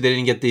obviously they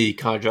didn't get the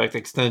contract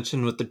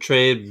extension with the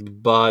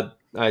trade, but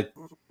I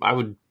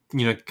would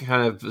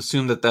kind of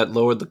assume that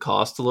lowered the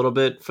cost a little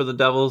bit for the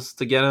Devils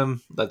to get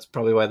him. That's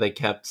probably why they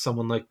kept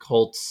someone like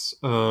Holtz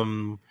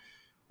or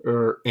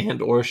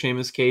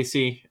Seamus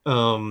Casey.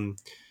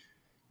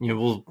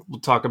 We'll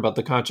talk about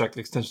the contract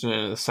extension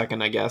in a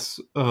second, I guess.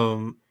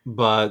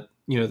 But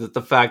that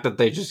the fact that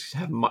they just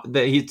have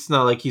it's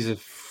not like he's a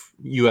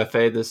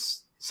UFA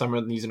this summer,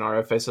 and he's an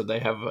RFA, so they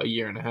have a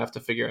year and a half to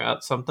figure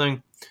out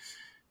something.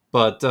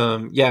 But I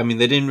mean,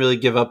 they didn't really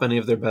give up any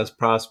of their best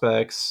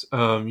prospects.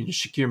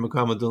 Shakir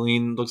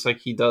Mukhamadullin looks like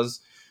he does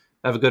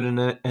have a good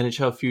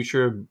NHL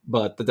future,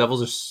 but the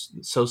Devils are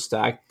so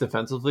stacked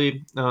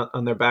defensively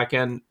on their back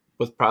end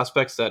with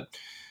prospects that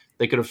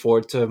they could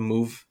afford to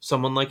move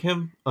someone like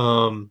him.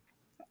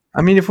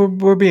 I mean, if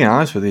we're being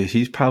honest with you,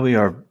 he's probably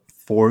our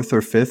 4th or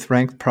 5th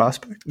ranked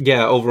prospect.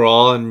 Yeah,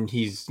 overall, and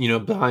he's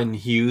behind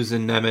Hughes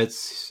and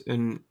Nemec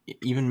and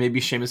even maybe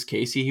Seamus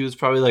Casey. He was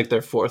probably like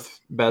their 4th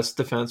best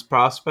defense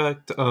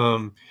prospect.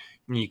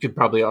 You could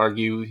probably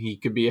argue he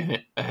could be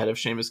ahead of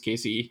Seamus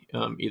Casey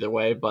either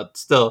way, but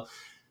still,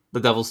 the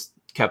Devils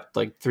kept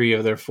like 3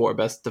 of their 4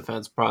 best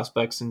defense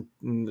prospects, and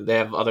they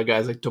have other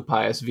guys like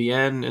Topias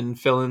Vien and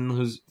Finland,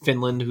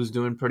 who's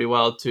doing pretty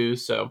well too.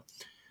 So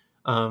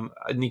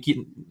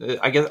Nikita,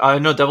 I guess I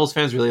know Devils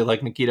fans really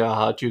like Nikita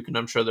Hachuk, and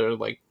I'm sure there are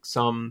like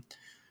some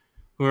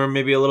who are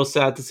maybe a little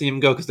sad to see him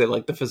go because they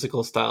like the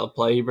physical style of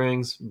play he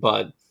brings.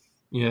 But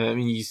I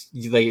mean,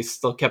 they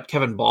still kept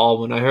Kevin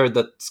Ball. When I heard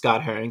that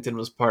Scott Harrington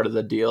was part of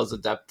the deal as a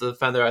depth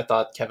defender, I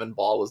thought Kevin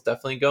Ball was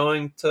definitely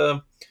going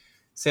to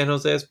San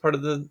Jose as part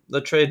of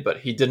the trade, but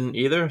he didn't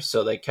either.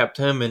 So they kept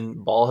him,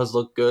 and Ball has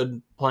looked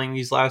good playing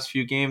these last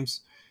few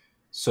games.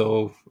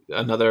 So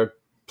another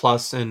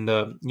plus. And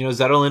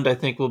Zetterlund, I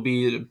think, will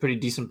be a pretty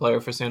decent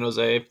player for San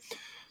Jose.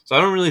 So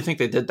I don't really think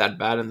they did that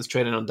bad in this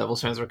trade. I know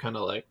Devils fans were kind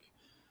of like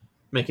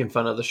making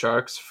fun of the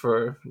Sharks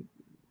for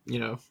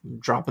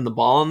dropping the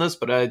ball on this,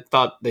 but I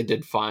thought they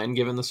did fine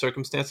given the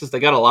circumstances. They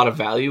got a lot of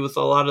value with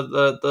a lot of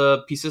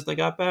the pieces they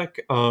got back.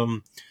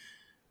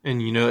 And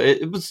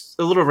it was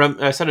a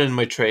little. I said it in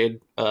my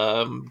trade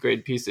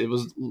grade piece. It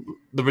was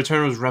the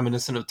return was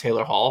reminiscent of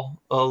Taylor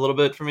Hall a little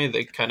bit for me.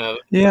 They kind of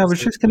I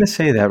was just gonna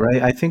say that,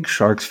 right? I think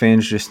Sharks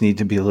fans just need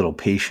to be a little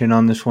patient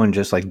on this one,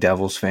 just like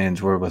Devils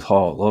fans were with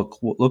Hall.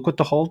 Look what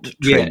the Hall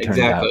trade turned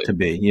out to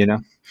be.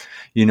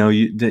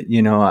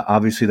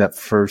 Obviously that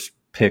first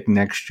pick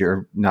next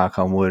year, knock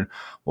on wood,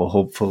 will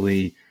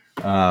hopefully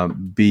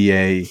be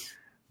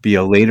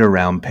a later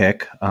round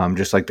pick,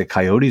 just like the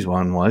Coyotes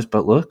one was.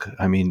 But look,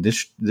 I mean,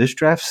 this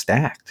draft's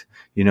stacked.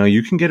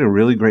 You can get a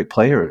really great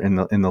player in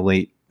the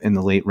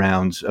late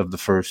rounds of the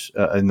first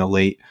in the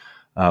late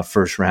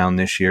first round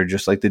this year,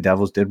 just like the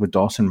Devils did with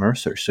Dawson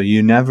Mercer. So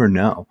you never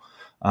know.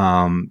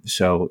 I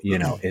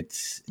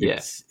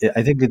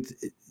think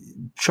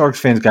Sharks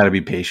fans got to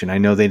be patient. I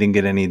know they didn't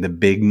get any of the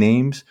big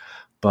names,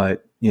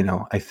 but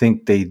I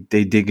think they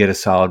did get a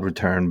solid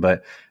return.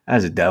 But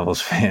as a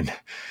Devils fan,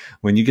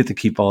 when you get to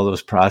keep all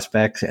those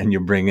prospects and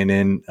you're bringing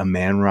in a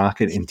man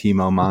rocket in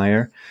Timo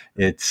Meier,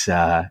 it's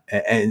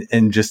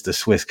and just the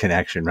Swiss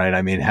connection, right?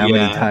 I mean, how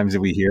many times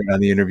did we hear it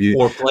on the interview?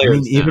 4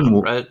 players,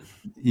 right?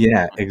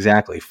 Yeah,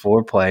 exactly.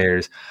 4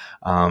 players,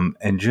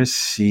 and just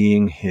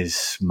seeing his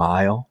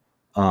smile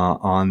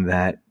on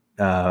that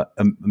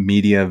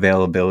media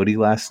availability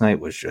last night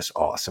was just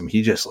awesome.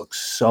 He just looked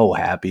so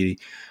happy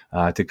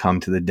to come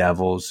to the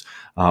Devils.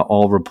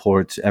 All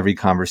reports, every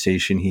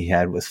conversation he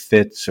had with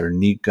Fitz or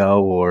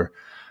Nico or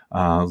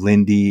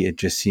Lindy, it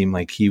just seemed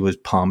like he was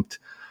pumped.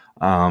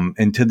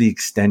 And to the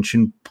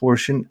extension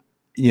portion,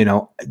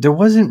 there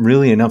wasn't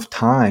really enough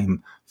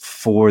time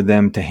for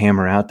them to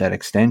hammer out that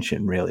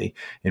extension, really,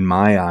 in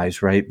my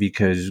eyes, right?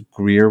 Because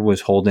Greer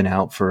was holding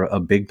out for a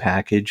big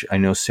package. I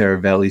know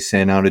Saravelli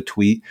sent out a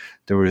tweet.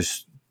 There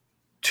was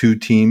 2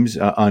 teams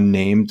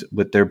unnamed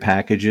with their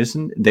packages,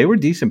 and they were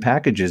decent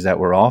packages that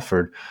were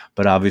offered,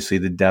 but obviously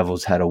the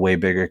Devils had a way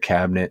bigger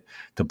cabinet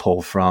to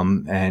pull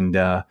from, and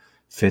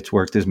Fitz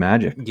worked his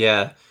magic.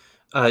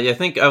 I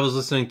think I was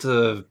listening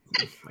to,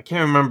 I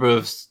can't remember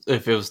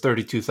if it was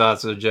 32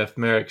 Thoughts or Jeff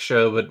Merrick's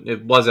show, but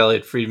it was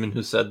Elliot Friedman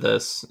who said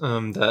this,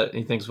 that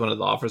he thinks one of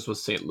the offers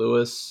was St.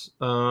 Louis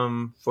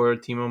for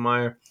Timo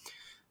Meier.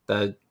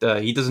 That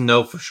he doesn't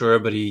know for sure,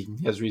 but he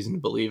has reason to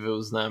believe it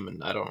was them,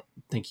 and I don't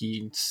think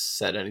he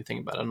said anything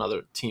about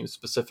another team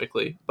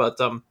specifically.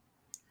 But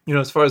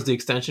as far as the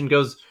extension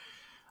goes,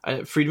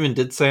 Friedman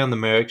did say on the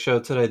Merrick show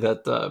today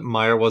that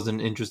Meier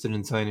wasn't interested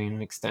in signing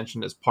an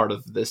extension as part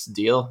of this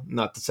deal.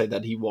 Not to say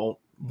that he won't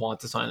want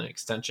to sign an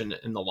extension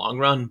in the long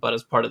run, but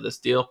as part of this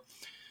deal.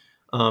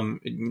 I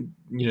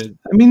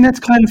mean,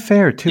 that's kind of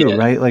fair too,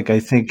 right? Like, I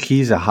think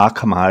he's a hot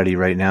commodity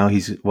right now.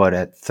 He's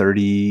at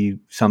 30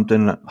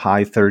 something,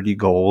 high 30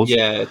 goals.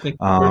 Yeah, I think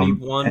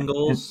 31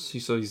 goals.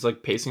 So he's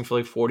like pacing for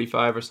like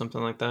 45 or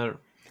something like that.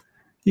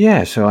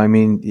 Yeah, so I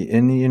mean,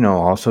 and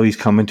also he's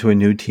coming to a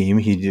new team.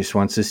 He just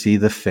wants to see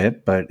the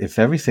fit. But if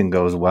everything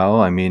goes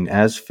well, I mean,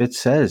 as Fitz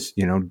says,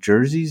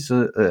 Jersey's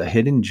a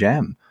hidden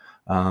gem.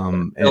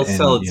 It'll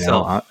sell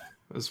itself.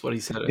 Is what he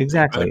said.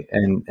 Exactly,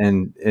 right?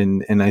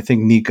 and I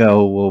think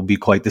Nico will be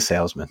quite the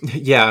salesman.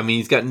 Yeah, I mean,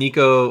 he's got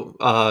Nico,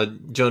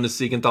 Jonas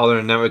Siegenthaler,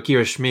 and now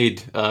Akira Schmid,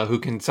 who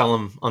can sell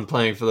him on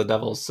playing for the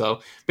Devils.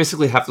 So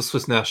basically, half the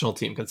Swiss national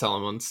team can sell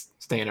him on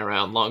staying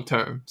around long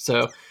term.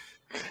 So,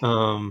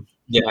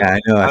 I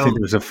know. I think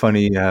there was a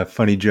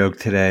funny joke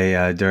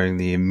today during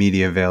the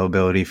media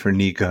availability for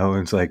Nico.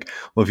 It's like,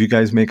 well, if you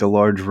guys make a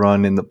large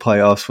run in the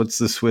playoffs, what's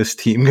the Swiss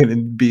team going to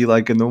be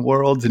like in the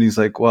Worlds? And he's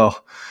like,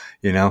 well,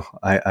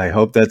 I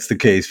hope that's the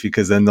case,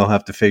 because then they'll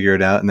have to figure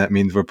it out, and that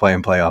means we're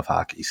playing playoff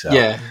hockey. So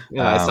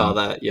I saw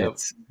that.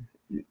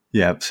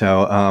 Yep.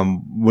 So,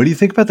 what do you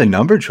think about the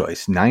number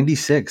choice?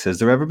 96. Has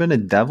there ever been a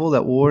Devil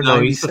that wore 96?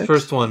 No, he's the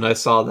first one. I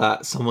saw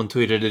that. Someone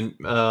tweeted, and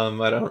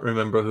I don't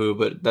remember who,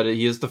 but that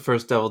he is the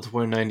first Devil to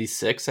wear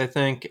 96, I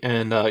think.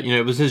 And,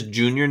 it was his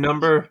junior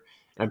number.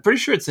 I'm pretty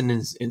sure it's in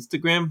his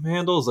Instagram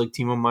handles, like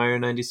Timo Meier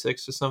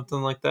 96 or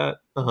something like that.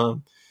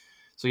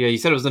 So, he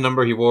said it was the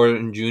number he wore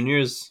in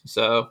juniors.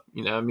 So,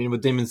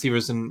 with Damon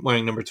Severson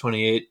wearing number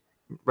 28,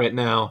 right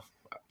now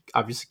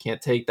obviously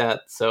can't take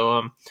that.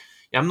 So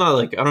yeah, I'm not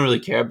like, I don't really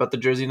care about the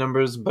jersey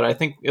numbers, but I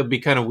think it'll be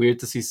kind of weird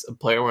to see a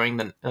player wearing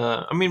the.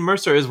 I mean,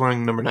 Mercer is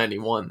wearing number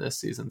 91 this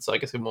season, so I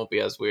guess it won't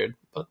be as weird.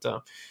 But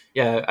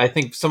yeah, I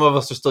think some of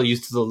us are still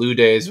used to the Lou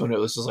days when it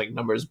was just like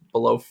numbers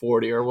below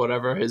 40 or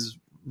whatever his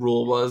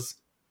rule was.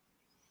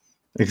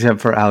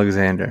 Except for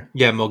Alexander.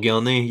 Yeah,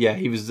 Mogilny. Yeah,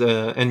 he was,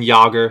 and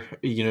Yager.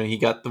 You know, he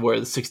got to wear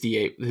the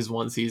 68 his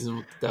one season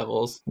with the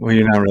Devils. Well,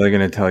 you're not really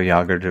going to tell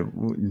Yager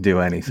to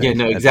do anything. Yeah,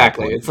 no, at that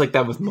exactly. point. It's like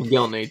that with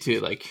Mogilny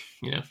too. Like,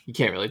 you know, you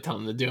can't really tell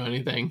him to do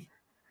anything.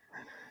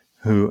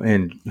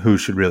 Who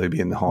should really be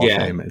in the Hall of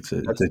Fame? It's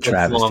a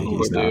travesty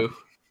he's not.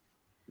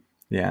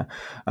 Yeah.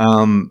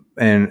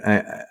 And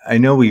I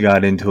know we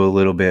got into a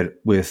little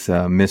bit with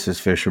Mrs.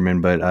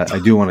 Fisherman, but I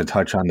do want to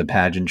touch on the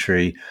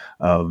pageantry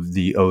of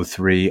the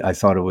 03. I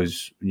thought it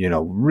was,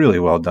 really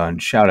well done.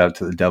 Shout out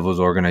to the Devils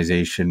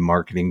organization,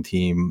 marketing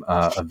team,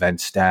 event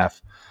staff.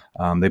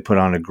 They put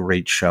on a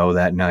great show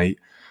that night.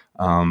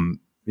 And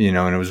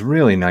it was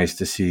really nice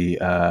to see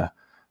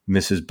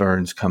Mrs.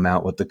 Burns come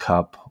out with the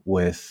cup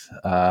with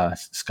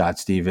Scott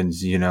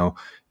Stevens.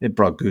 It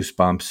brought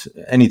goosebumps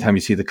anytime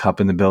you see the cup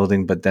in the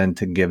building, but then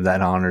to give that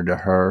honor to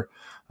her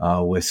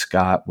with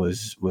Scott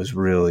was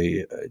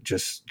really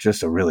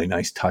just a really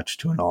nice touch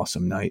to an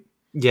awesome night.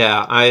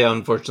 Yeah, I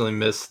unfortunately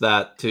missed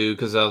that too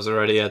because I was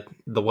already at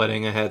the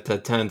wedding I had to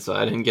attend, so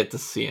I didn't get to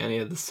see any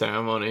of the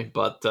ceremony,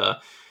 but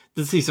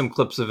did see some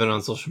clips of it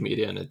on social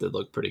media, and it did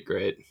look pretty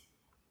great.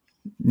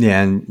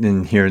 Yeah,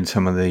 and hearing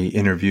some of the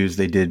interviews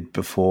they did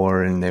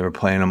before, and they were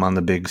playing them on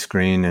the big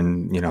screen,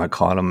 and I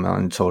caught them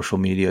on social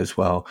media as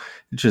well.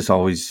 It's just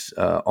always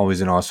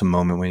an awesome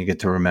moment when you get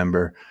to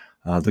remember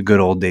the good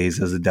old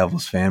days as a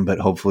Devils fan. But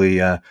hopefully,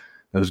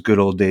 those good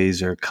old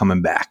days are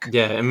coming back.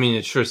 Yeah, I mean,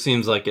 it sure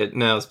seems like it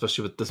now,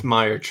 especially with this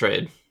Meyer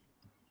trade.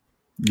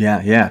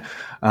 Yeah.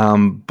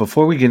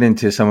 Before we get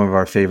into some of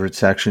our favorite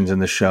sections in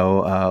the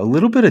show, a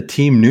little bit of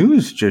team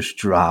news just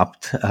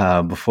dropped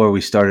before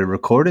we started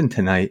recording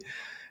tonight.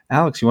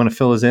 Alex, you want to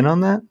fill us in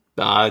on that?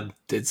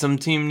 Did some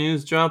team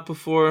news drop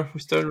before we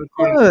started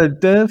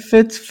recording?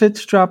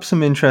 Fitz dropped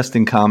some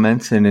interesting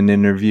comments in an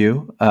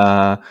interview.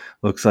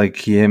 Looks like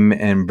him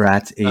and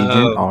Brat's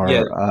agent are.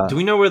 Yeah. Do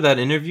we know where that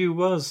interview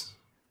was?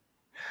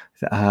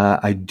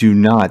 I do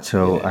not.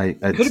 So it's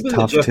could have been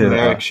tough the Jeff to.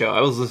 Marek show.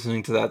 I was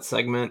listening to that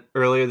segment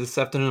earlier this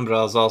afternoon, but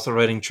I was also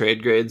writing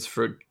trade grades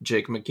for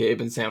Jake McCabe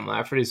and Sam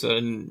Lafferty, so I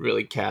didn't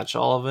really catch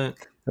all of it.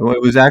 Well,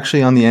 it was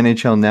actually on the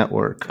NHL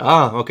Network.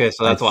 Ah, okay,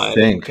 so that's why I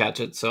didn't catch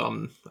it.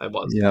 So I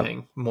was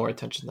paying more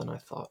attention than I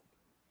thought.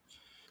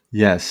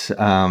 Yes.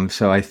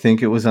 So I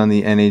think it was on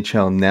the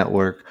NHL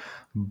Network.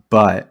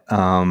 But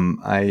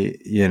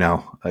you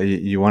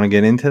want to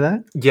get into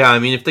that? Yeah, I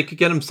mean, if they could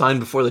get him signed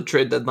before the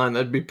trade deadline,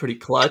 that'd be pretty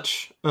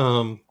clutch.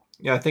 Yeah,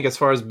 I think as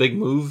far as big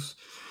moves,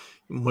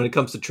 when it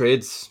comes to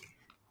trades,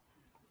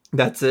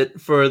 that's it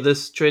for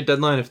this trade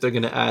deadline. If they're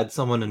going to add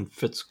someone, and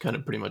Fitz kind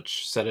of pretty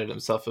much said it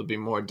himself, it'll be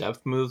more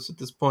depth moves at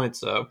this point.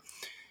 So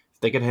if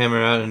they could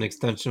hammer out an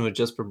extension with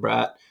Jesper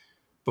Bratt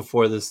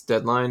before this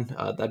deadline,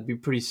 that'd be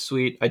pretty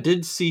sweet. I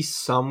did see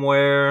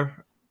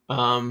somewhere.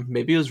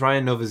 Maybe it was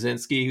Ryan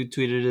Novozinski who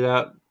tweeted it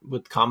out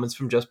with comments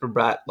from Jesper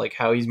Bratt, like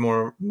how he's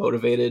more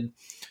motivated,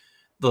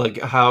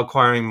 like how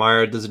acquiring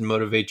Meyer doesn't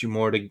motivate you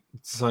more to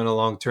sign a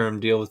long-term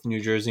deal with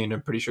New Jersey. And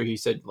I'm pretty sure he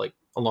said like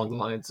along the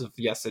lines of,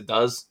 yes, it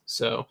does.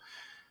 So,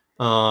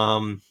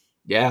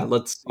 yeah,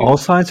 let's. All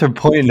signs are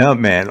pointing up,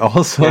 man.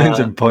 All signs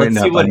are pointing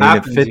up. See what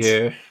happens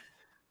here.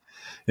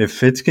 If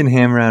Fitz can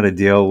hammer out a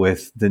deal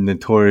with the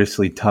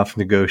notoriously tough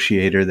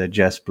negotiator that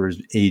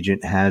Jesper's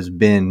agent has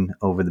been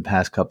over the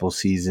past couple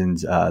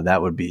seasons,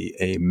 that would be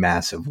a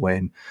massive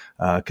win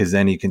because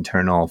then he can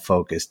turn all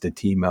focus to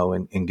Timo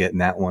and getting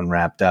that one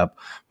wrapped up.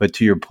 But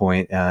to your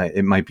point,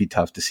 it might be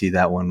tough to see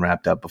that one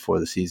wrapped up before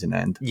the season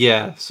end.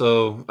 Yeah.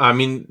 So, I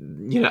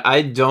mean,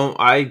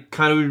 I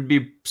kind of would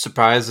be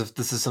surprised if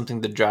this is something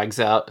that drags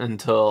out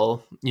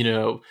until,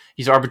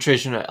 he's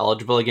arbitration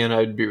eligible again. I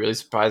would be really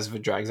surprised if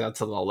it drags out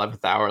to the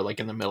 11th hour, like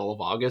in the middle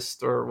of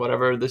August or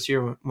whatever this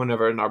year,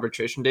 whenever an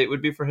arbitration date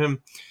would be for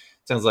him.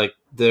 Sounds like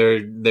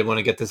they want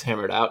to get this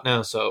hammered out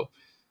now. So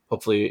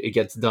hopefully it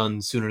gets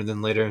done sooner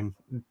than later.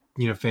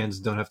 And, fans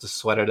don't have to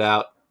sweat it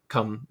out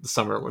come the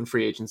summer when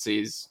free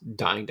agency is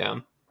dying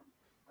down.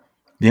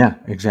 Yeah,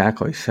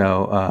 exactly.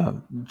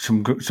 So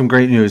some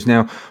great news.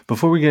 Now,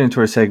 before we get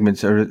into our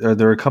segments, are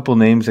there a couple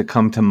names that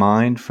come to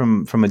mind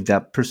from a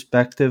depth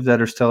perspective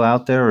that are still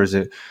out there, or is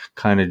it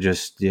kind of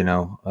just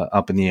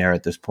up in the air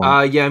at this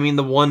point? Yeah, I mean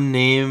the one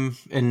name,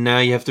 and now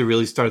you have to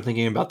really start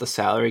thinking about the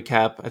salary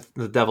cap.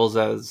 The Devils,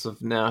 as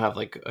of now, have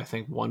I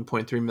think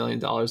 $1.3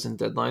 million in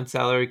deadline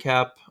salary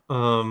cap.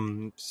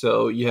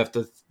 So you have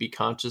to be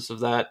conscious of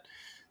that.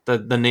 The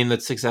name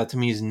that sticks out to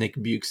me is Nick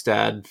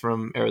Bjugstad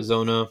from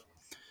Arizona.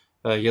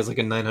 He has like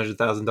a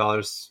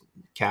 $900,000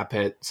 cap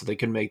hit, so they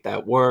can make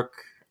that work.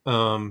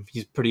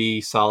 He's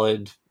pretty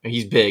solid.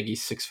 He's big.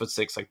 He's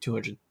 6'6", like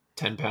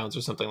 210 pounds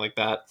or something like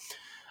that.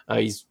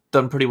 He's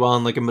done pretty well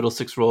in like a middle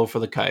six role for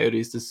the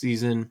Coyotes this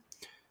season.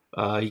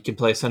 He can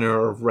play center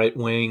or right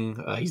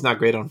wing. He's not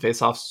great on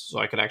faceoffs, so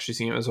I could actually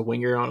see him as a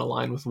winger on a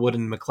line with Wood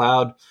and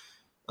McLeod,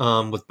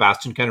 with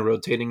Bastion kind of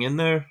rotating in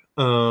there.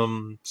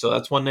 So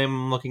that's one name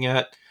I'm looking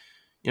at.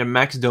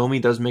 Max Domi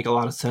does make a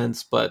lot of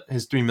sense, but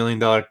his $3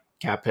 million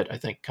cap hit, I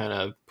think, kind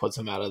of puts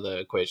him out of the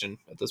equation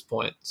at this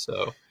point.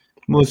 So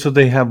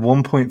they have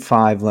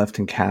 1.5 left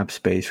in cap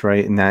space,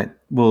 right? And that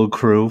will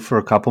accrue for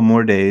a couple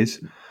more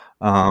days.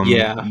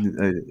 Yeah.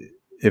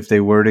 If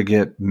they were to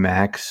get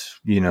Max,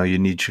 you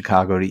need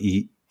Chicago to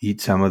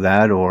eat some of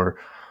that, or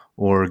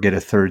get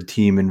a third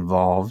team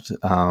involved.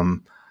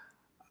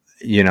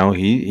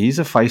 He's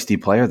a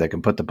feisty player that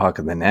can put the puck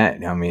in the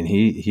net. I mean,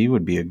 he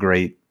would be a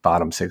great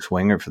bottom six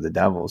winger for the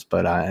Devils.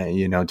 But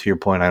to your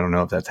point, I don't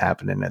know if that's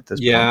happening at this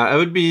point. Yeah, I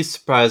would be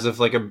surprised if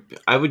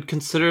I would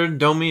consider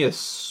Domi a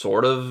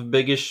sort of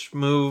biggish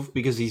move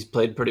because he's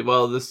played pretty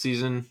well this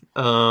season.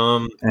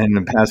 And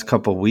the past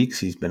couple of weeks,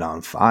 he's been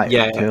on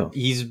fire. Too.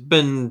 He's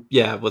been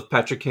with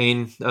Patrick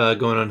Kane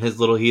going on his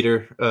little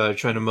heater,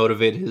 trying to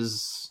motivate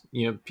his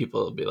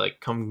people to be like,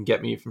 come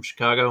get me from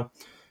Chicago.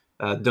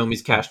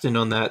 Domi's cashed in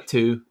on that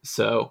too,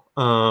 so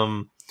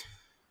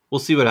we'll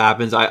see what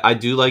happens. I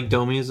do like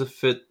Domi as a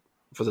fit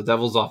for the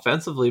Devils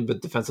offensively,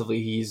 but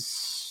defensively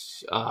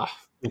he's a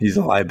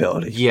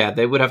liability. Yeah,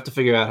 they would have to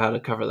figure out how to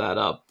cover that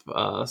up.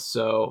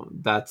 So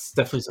that's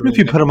definitely something. If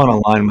you put him on a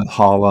line with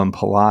Haula and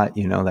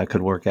Palat, that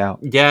could work out.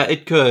 Yeah,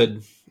 it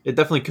could. It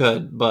definitely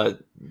could,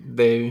 but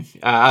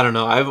I don't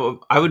know.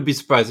 I would be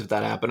surprised if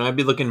that happened. I'd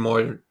be looking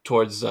more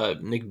towards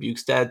Nick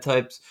Bjugstad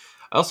types.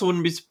 I also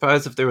wouldn't be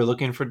surprised if they were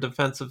looking for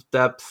defensive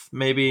depth,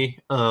 maybe.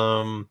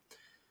 I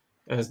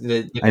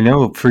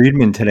know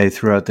Friedman today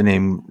threw out the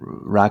name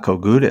Rocco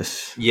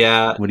Gudis.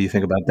 Yeah. What do you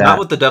think about that? Not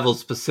with the Devils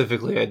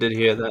specifically. I did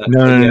hear that.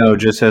 No.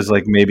 Just as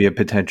maybe a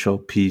potential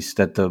piece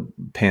that the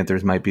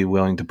Panthers might be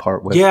willing to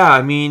part with. Yeah,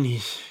 I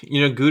mean,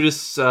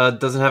 Gudis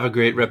doesn't have a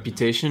great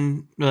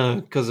reputation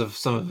because of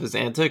some of his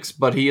antics,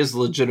 but he is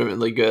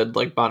legitimately good,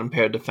 bottom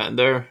pair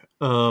defender.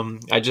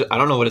 I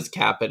don't know what his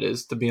cap hit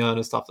is, to be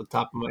honest, off the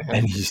top of my head.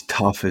 And he's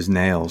tough as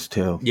nails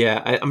too.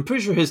 Yeah, I'm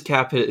pretty sure his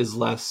cap hit is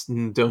less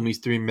than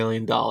Domi's $3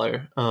 million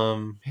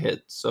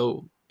hit.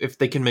 So if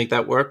they can make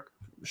that work,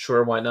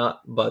 sure, why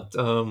not? But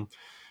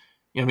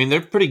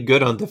they're pretty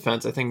good on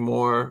defense. I think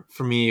more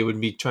for me it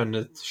would be trying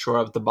to shore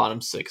up the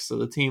bottom six of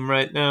the team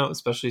right now,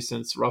 especially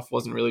since Ruff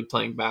wasn't really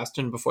playing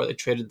Bastion before they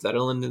traded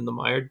Zetterlund in the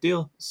Meyer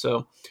deal.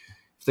 So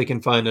if they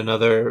can find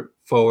another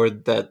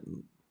forward that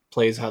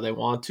plays how they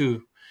want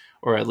to,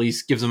 or at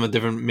least gives them a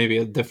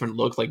different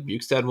look like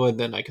Bjugstad would,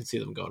 then I can see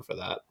them going for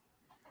that.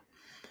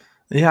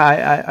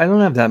 Yeah, I don't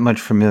have that much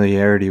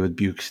familiarity with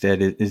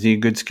Bjugstad. Is he a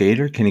good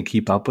skater? Can he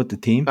keep up with the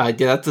team? Yeah,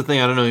 that's the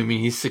thing. I don't know. I mean,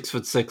 he's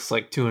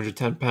 6'6",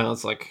 210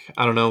 pounds.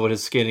 I don't know what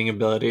his skating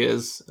ability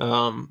is,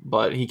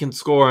 but he can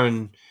score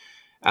and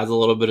adds a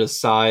little bit of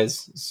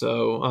size.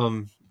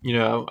 So,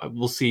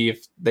 we'll see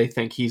if they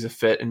think he's a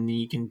fit and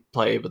he can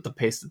play with the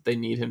pace that they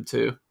need him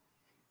to.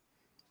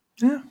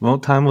 Yeah, well,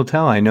 time will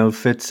tell. I know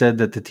Fitz said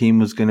that the team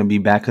was going to be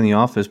back in the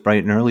office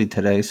bright and early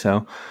today,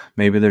 so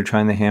maybe they're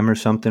trying to hammer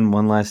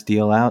one last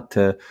deal out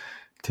to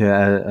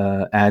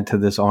add to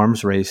this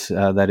arms race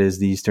that is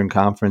the Eastern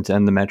Conference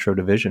and the Metro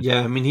Division.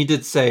 Yeah, I mean, he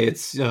did say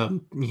it's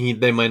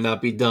they might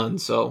not be done,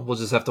 so we'll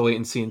just have to wait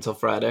and see until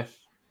Friday.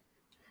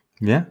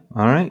 Yeah,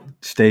 all right.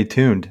 Stay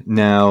tuned.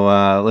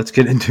 Now, let's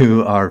get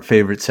into our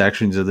favorite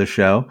sections of the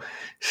show.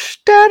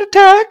 Stat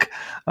Attack!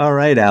 All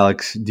right,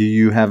 Alex, do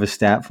you have a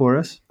stat for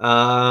us?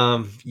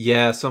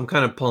 Yeah, so I'm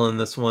kind of pulling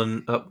this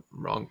one up.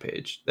 Wrong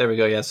page. There we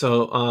go, yeah.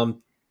 So,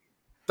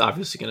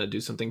 obviously going to do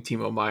something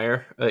Timo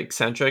Meyer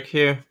eccentric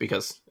here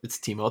because it's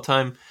Timo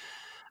time.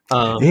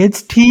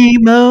 It's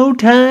Timo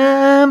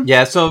time!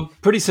 Yeah, so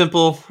pretty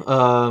simple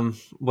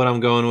what I'm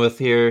going with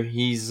here.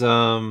 He's,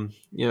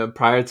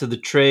 prior to the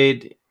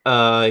trade,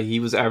 he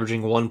was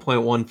averaging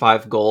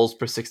 1.15 goals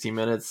per 60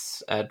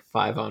 minutes at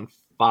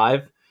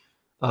 5-on-5,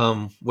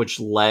 which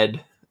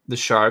led the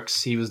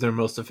Sharks. He was their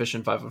most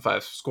efficient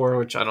 5-on-5 scorer,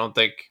 which I don't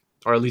think,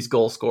 or at least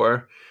goal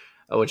scorer,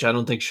 which I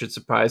don't think should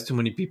surprise too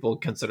many people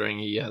considering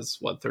he has,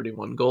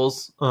 31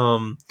 goals.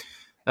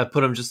 That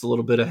put him just a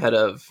little bit ahead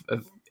of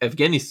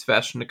Evgeny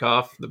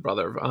Sveshnikov, the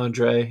brother of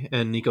Andre,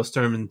 and Nico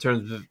Sturm in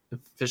terms of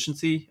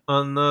efficiency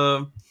on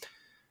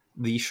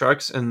the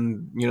Sharks.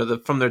 And,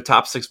 from their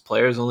top six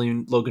players,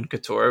 only Logan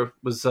Couture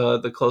was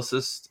the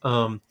closest.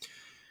 Let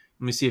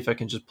me see if I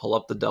can just pull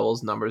up the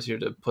Devils numbers here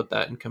to put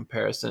that in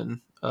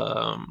comparison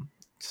to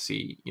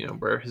see,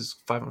 where his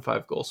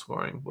 5-on-5 goal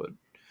scoring would.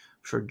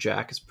 I'm sure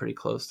Jack is pretty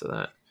close to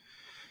that.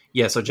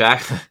 Yeah, so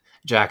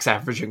Jack's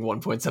averaging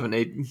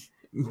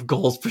 1.78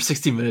 goals per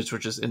 60 minutes,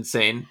 which is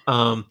insane.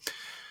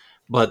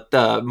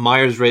 But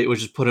Meyer's rate would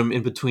just put him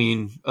in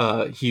between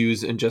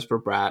Hughes and Jesper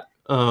Bratt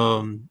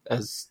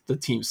as the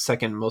team's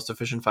second most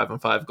efficient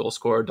 5-on-5 goal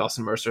scorer.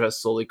 Dawson Mercer has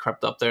slowly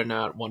crept up there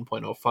now at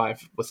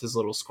 1.05 with his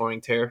little scoring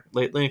tear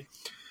lately.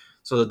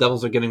 So the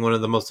Devils are getting one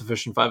of the most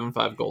efficient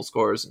 5-on-5 goal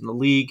scorers in the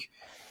league.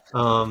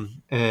 So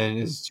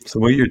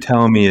what you're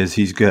telling me is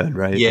he's good,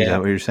 right? Yeah, is that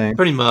what you're saying?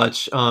 Pretty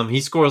much.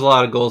 He scores a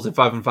lot of goals at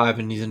 5-on-5,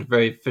 and he's a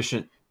very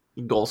efficient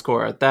goal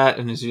scorer at that.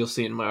 And as you'll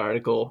see in my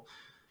article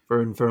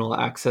for Infernal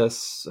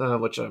Access,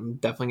 which I'm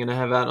definitely going to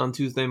have out on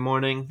Tuesday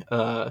morning,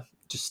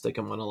 just stick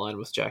him on a line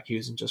with Jack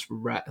Hughes and just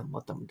rat and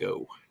let them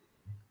go.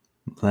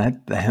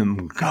 Let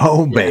them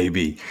go,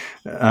 baby.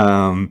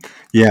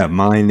 Yeah,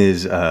 mine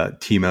is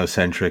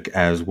Timo-centric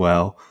as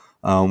well.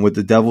 With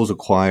the Devils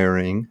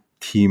acquiring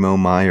Timo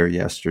Meier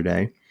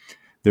yesterday,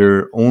 there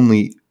are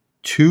only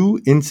 2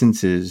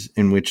 instances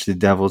in which the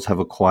Devils have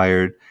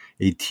acquired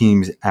a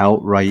team's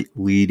outright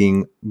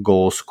leading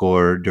goal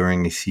scorer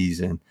during a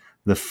season.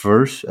 The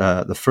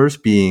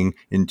first being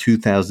in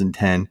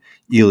 2010,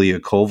 Ilya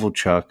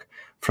Kovalchuk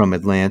from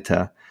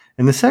Atlanta.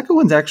 And the second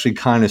one's actually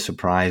kind of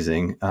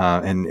surprising,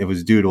 and it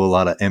was due to a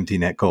lot of empty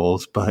net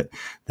goals, but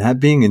that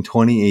being in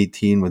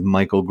 2018 with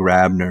Michael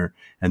Grabner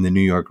and the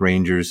New York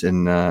Rangers.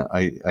 And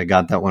I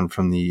got that one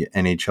from the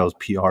NHL's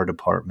PR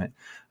department.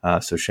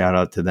 So shout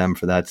out to them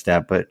for that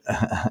stat. But,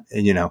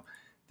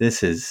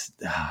 this is,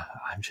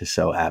 I'm just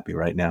so happy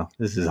right now.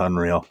 This is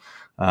unreal.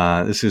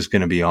 This is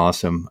going to be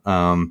awesome.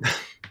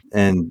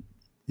 And,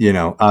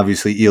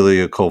 obviously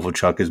Ilya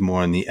Kovalchuk is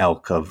more in the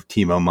ilk of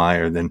Timo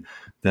Meier than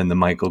the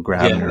Michael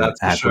Grabner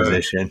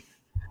acquisition.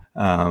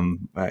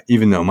 Sure.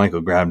 Even though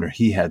Michael Grabner,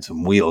 he had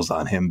some wheels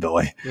on him,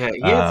 boy.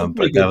 Yeah,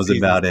 but that was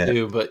about it.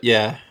 Too, but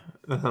yeah,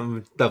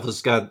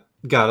 Devils got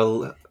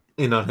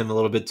in on him a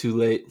little bit too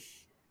late.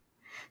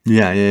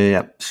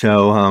 Yeah.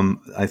 So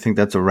I think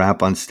that's a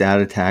wrap on Stat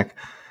Attack.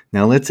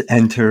 Now let's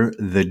enter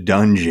the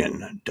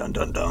dungeon. Dun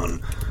dun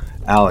dun.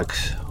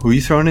 Alex, who are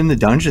you throwing in the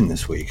dungeon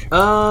this week?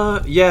 So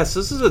this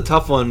is a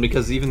tough one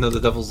because even though the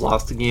Devils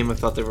lost the game, I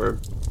thought they were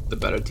the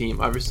better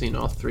team, obviously in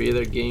all 3 of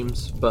their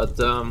games. But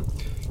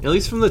at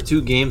least from the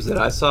 2 games that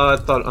I saw, I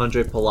thought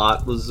Andre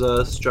Palat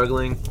was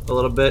struggling a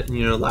little bit.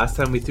 And, last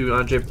time we threw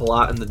Andre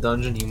Palat in the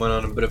dungeon, he went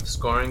on a bit of a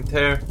scoring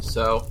tear.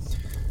 So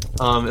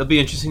it'll be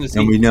interesting to see.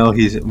 And we know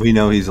he's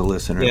a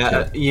listener.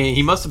 Yeah,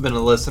 he must have been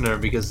a listener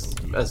because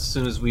as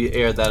soon as we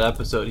aired that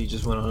episode, he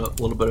just went on a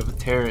little bit of a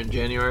tear in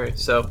January.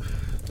 So.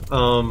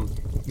 I'm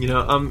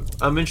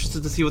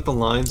interested to see what the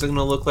lines are going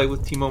to look like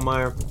with Timo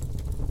Meier.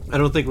 I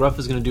don't think Ruff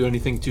is going to do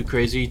anything too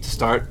crazy to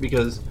start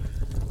because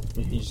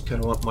you just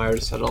kind of want Meier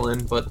to settle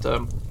in. But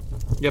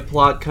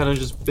Palat kind of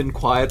just been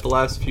quiet the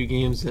last few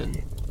games, and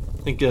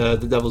I think the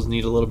Devils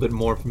need a little bit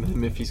more from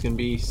him if he's going to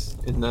be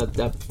in that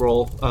depth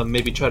role.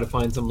 Maybe try to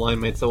find some line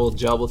mates that will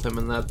gel with him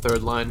in that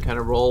third line kind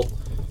of role.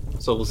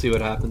 So we'll see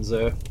what happens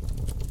there.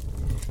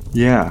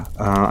 Yeah,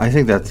 I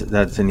think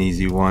that's an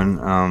easy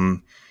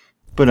one.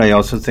 But I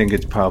also think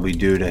it's probably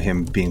due to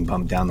him being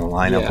bumped down the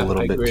lineup a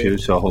little bit too.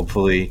 So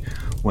hopefully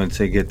once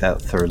they get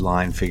that third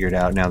line figured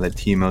out, now that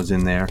Timo's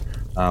in there,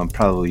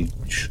 probably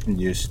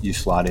you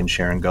slot in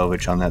Sharon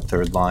Govich on that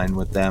third line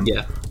with them.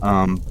 Yeah.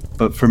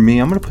 But for me,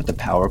 I'm going to put the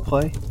power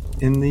play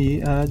in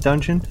the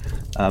dungeon.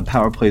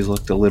 Power plays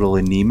looked a little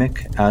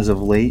anemic as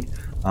of late,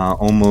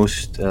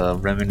 almost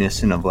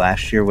reminiscent of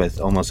last year with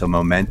almost a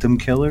momentum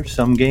killer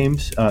some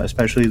games,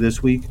 especially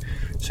this week.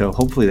 So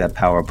hopefully that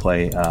power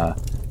play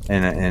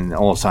and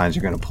all signs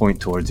are going to point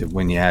towards it.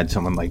 When you add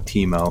someone like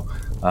Timo,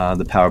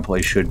 the power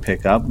play should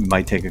pick up. It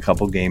might take a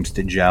couple games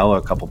to gel or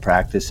a couple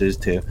practices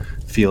to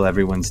feel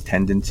everyone's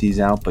tendencies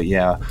out. But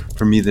yeah,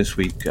 for me this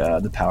week,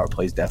 the power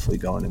play is definitely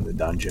going in the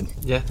dungeon.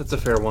 Yeah, that's a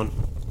fair one.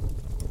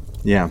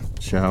 Yeah.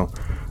 So,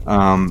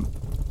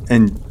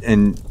 and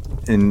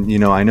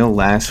I know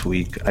last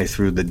week I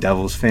threw the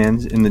Devils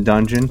fans in the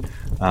dungeon.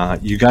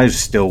 You guys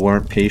still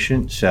weren't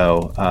patient,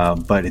 so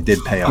but it did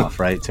pay off,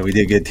 right? So we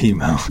did get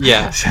Timo.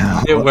 Yeah, so,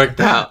 it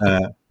worked out.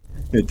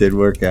 It did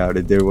work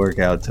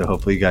out. So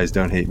hopefully you guys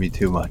don't hate me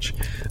too much.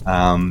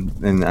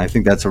 And I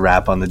think that's a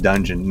wrap on the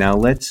dungeon. Now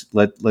let's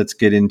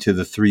get into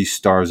the 3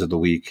 stars of the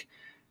week.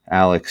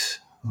 Alex,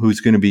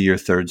 who's going to be your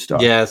third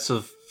star? Yeah,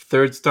 so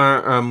third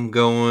star, I'm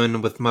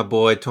going with my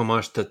boy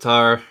Tomas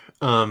Tatar.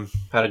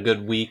 Had a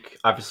good week.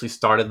 Obviously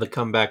started the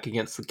comeback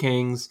against the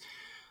Kings.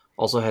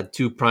 Also had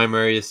 2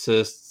 primary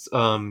assists.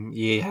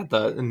 He had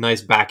a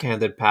nice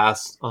backhanded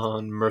pass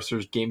on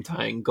Mercer's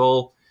game-tying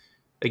goal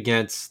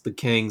against the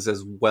Kings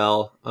as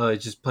well.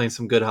 Just playing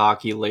some good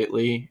hockey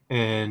lately.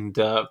 And,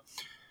 for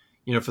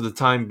the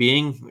time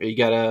being, you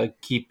got to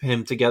keep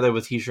him together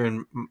with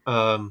Hischier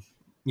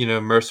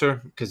and,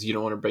 Mercer because you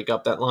don't want to break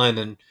up that line.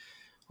 And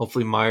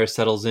hopefully Meier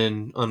settles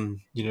in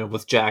on,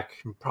 with Jack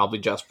and probably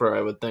Jesper,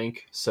 I would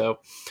think. So,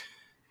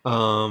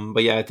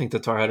 but yeah, I think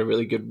Tatar had a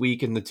really good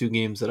week in the 2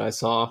 games that I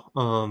saw.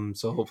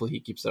 So hopefully he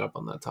keeps it up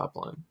on that top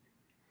line.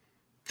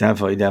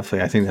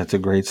 Definitely. I think that's a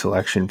great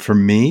selection. For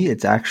me,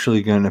 it's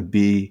actually going to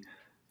be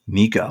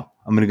Nico.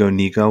 I'm going to go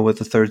Nico with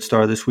the third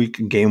star this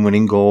week.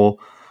 Game-winning goal,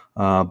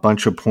 a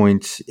bunch of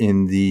points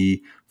in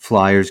the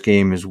Flyers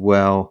game as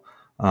well.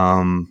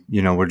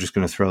 We're just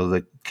going to throw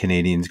the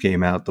Canadiens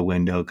game out the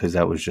window because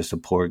that was just a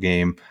poor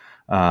game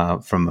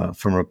from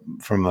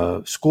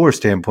a score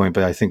standpoint.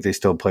 But I think they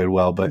still played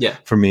well. But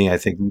For me, I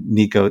think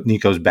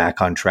Nico's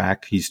back on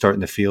track. He's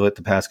starting to feel it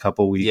the past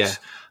couple weeks.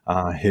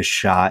 Yeah. His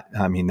shot,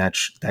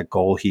 that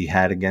goal he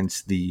had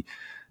against the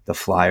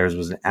Flyers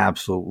was an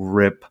absolute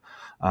rip.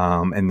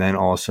 And then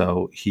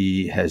also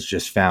he has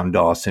just found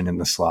Dawson in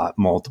the slot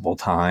multiple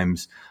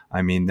times.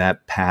 I mean,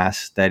 that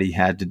pass that he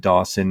had to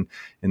Dawson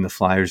in the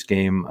Flyers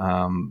game,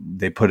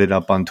 they put it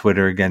up on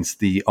Twitter against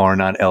the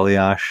Arnaud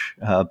Elias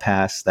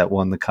pass that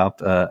won the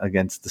Cup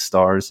against the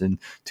Stars in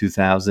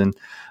 2000.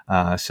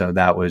 So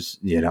that was,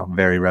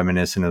 very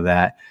reminiscent of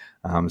that.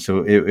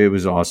 So it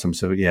was awesome.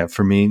 So, yeah,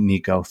 for me,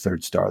 Nico,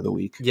 third star of the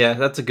week. Yeah,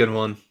 that's a good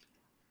one.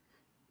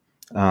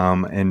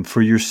 And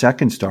for your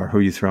second star, who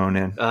are you throwing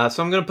in?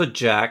 So I'm going to put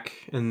Jack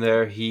in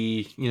there.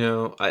 He,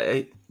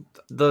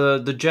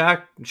 the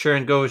Jack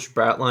Sharangovich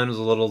Brat line was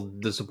a little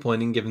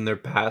disappointing given their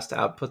past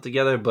output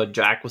together, but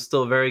Jack was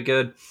still very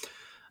good.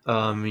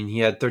 He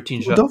had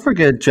 13 shots. Don't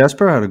forget,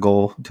 Jesper had a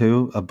goal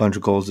too, a bunch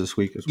of goals this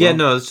week as well. Yeah,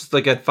 no, it's just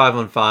like at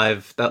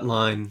 5-on-5, that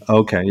line.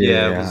 Okay,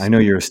 yeah. I know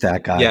you're a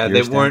stat guy. Yeah,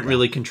 they weren't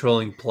really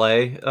controlling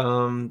play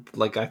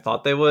like I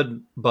thought they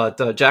would,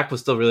 but Jack was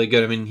still really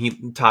good. I mean,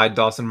 he tied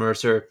Dawson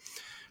Mercer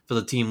for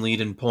the team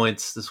lead in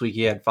points. This week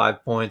he had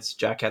 5 points.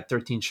 Jack had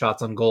 13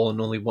 shots on goal and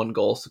only 1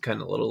 goal, so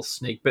kind of a little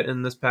snake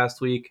bitten this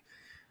past week.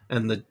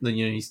 And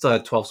he still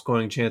had 12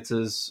 scoring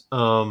chances.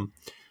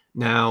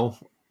 Now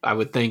I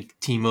would think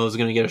Timo's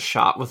going to get a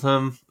shot with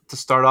him to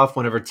start off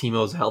whenever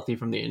Timo's healthy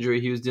from the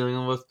injury he was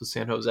dealing with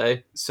San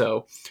Jose.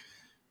 So,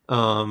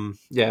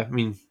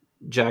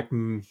 Jack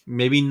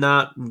maybe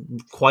not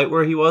quite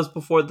where he was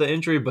before the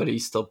injury, but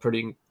he's still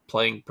playing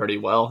pretty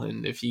well.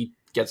 And if he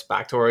gets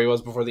back to where he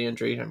was before the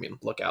injury,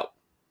 look out.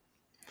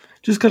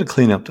 Just got to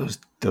clean up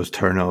those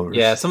turnovers.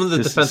 Yeah, some of the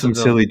defensive some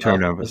silly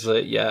turnovers.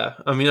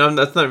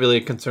 That's not really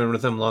a concern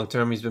with him long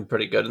term. He's been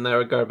pretty good in that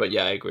regard, but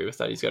yeah, I agree with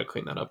that. He's got to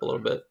clean that up a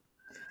little bit.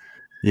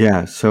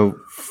 Yeah, so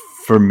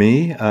for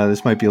me,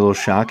 this might be a little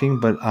shocking,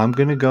 but I'm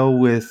going to go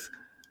with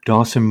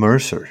Dawson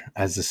Mercer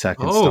as the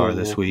second star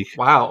this week.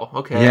 Wow,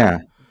 okay.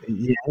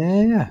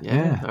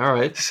 Yeah. All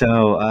right.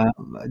 So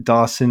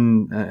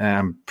Dawson,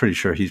 I'm pretty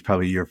sure he's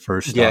probably your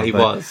first star. Yeah, he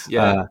was.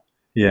 Yeah.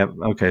 Yeah.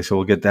 Okay. So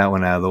we'll get that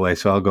one out of the way.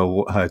 So I'll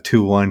go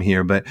 2-1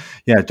 here. But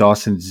yeah,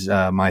 Dawson's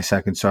my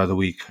second star of the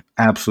week.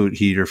 Absolute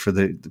heater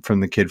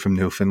from the kid from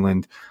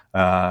Newfoundland.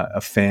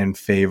 A fan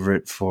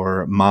favorite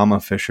for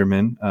Mama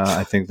Fisherman.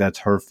 I think that's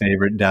her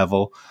favorite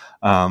Devil.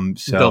 Don't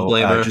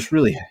blame her. I'm just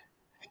really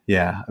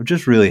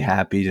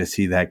happy to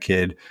see that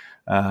kid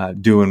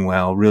doing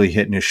well, really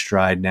hitting his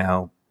stride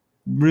now,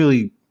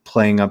 really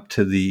playing up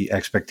to the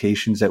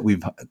expectations that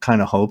we've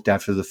kind of hoped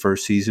after the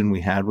first season we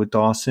had with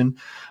Dawson.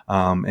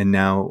 And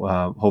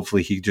now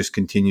hopefully he just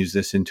continues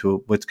this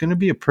into what's going to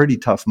be a pretty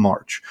tough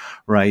March,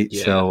 right?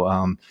 Yeah.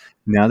 So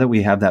now that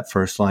we have that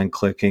first line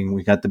clicking,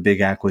 we got the big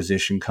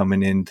acquisition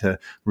coming in to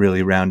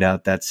really round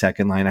out that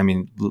second line. I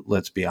mean,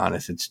 let's be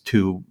honest, it's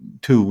two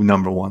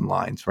number one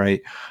lines,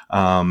 right?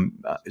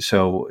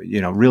 So,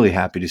 really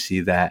happy to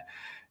see that.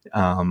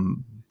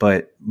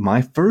 But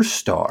my first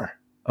star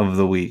of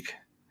the week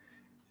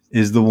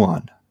is the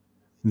one,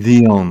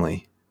 the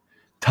only,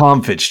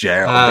 Tom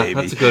Fitzgerald, baby.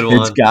 That's a good one.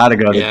 It's got to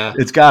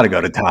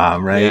go to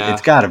Tom, right? Yeah,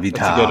 it's got to be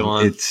Tom. A good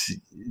one. It's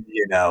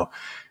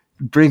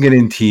bringing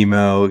in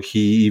Timo.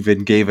 He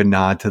even gave a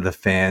nod to the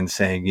fans,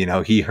 saying,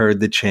 he heard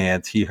the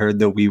chants, he heard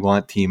the "We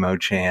Want Timo"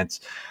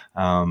 chants.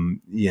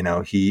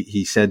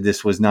 He said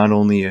this was not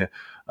only a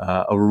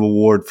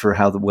reward for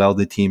how well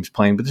the team's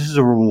playing, but this is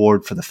a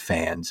reward for the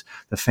fans.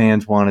 The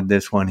fans wanted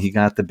this one. He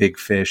got the big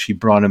fish. He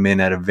brought him in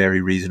at a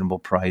very reasonable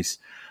price.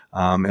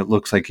 It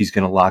looks like he's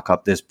going to lock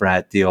up this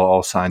Brat deal.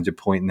 All signs are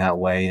pointing that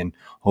way, and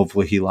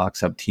hopefully he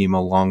locks up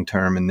Timo long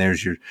term. And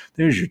there's your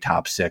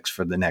top 6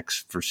 for the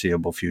next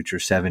foreseeable future,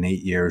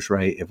 7-8 years,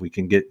 right? If we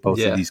can get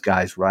both of these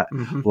guys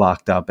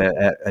locked up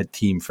at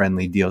team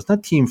friendly deals,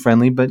 not team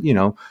friendly, but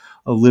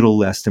a little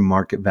less than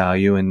market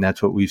value, and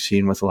that's what we've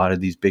seen with a lot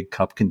of these big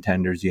cup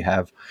contenders. You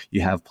have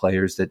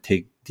players that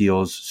take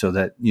deals so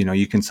that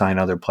you can sign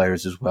other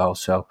players as well.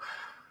 So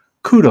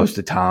kudos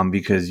to Tom,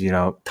 because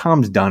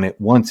Tom's done it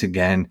once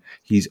again.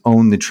 He's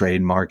owned the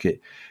trade market.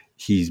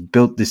 He's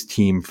built this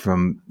team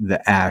from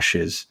the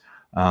ashes,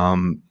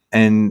 and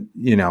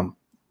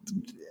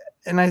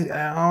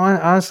I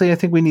honestly, I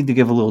think we need to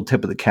give a little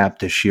tip of the cap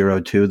to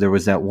Shiro too. There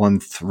was that one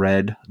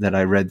thread that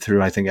I read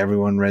through. I think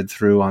everyone read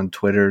through on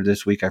Twitter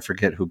this week. I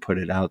forget who put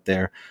it out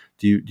there.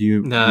 Do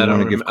you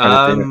want to give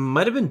credit to it?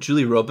 Might have been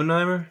Julie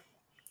Robenheimer.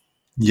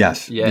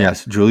 Yes.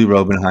 Julie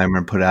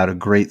Robenheimer put out a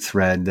great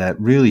thread that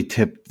really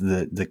tipped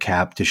the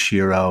cap to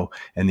Shiro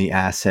and the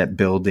asset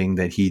building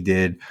that he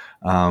did.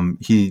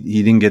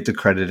 He didn't get the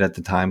credit at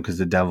the time because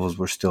the Devils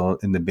were still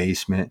in the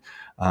basement,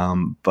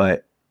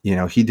 but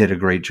he did a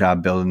great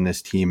job building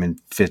this team,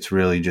 and Fitz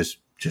really just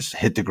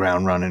hit the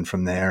ground running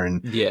from there,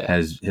 and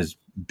has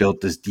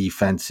built this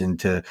defense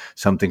into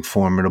something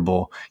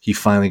formidable. He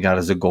finally got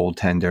as a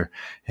goaltender,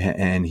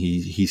 and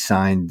he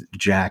signed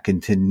Jack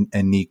and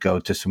Nico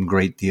to some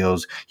great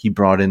deals. He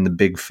brought in the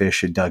big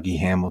fish of Dougie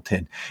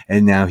Hamilton,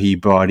 and now he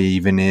brought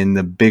even in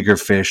the bigger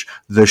fish,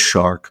 the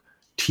shark,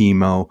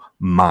 Timo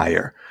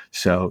Meier.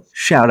 So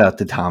shout out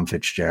to Tom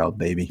Fitzgerald,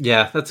 baby.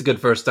 Yeah, that's a good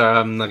first star.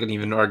 I'm not going to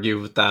even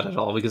argue with that at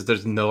all, because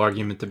there's no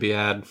argument to be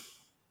had.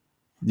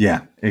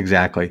 Yeah,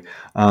 exactly.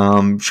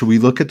 Should we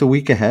look at the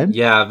week ahead?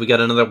 Yeah, we got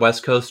another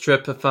West Coast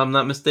trip, if I'm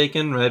not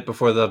mistaken, right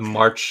before the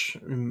March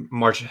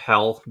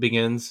hell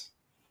begins.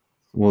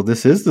 Well,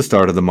 this is the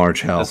start of the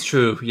March hell. That's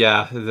true.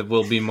 Yeah, it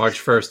will be March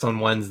 1st on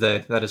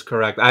Wednesday. That is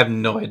correct. I have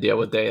no idea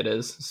what day it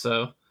is.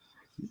 So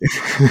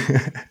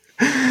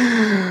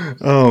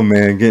Oh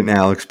man, getting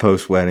Alex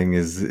post wedding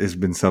has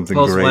been something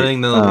post great.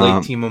 wedding, the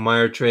late Timo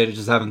Meyer trade, I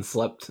just haven't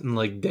slept in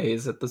like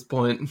days at this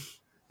point.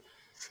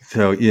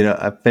 So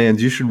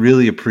fans, you should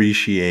really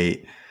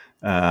appreciate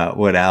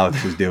what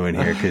Alex is doing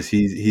here because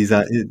he's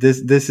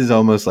this is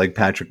almost like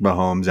Patrick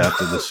Mahomes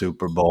after the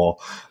Super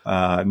Bowl,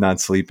 not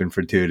sleeping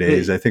for 2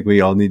 days. I think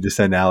we all need to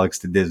send Alex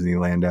to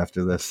Disneyland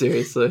after this.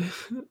 Seriously.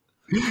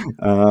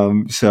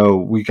 So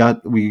we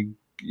got the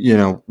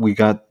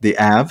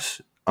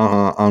Avs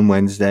on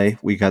Wednesday.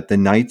 We got the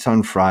Knights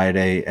on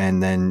Friday,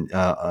 and then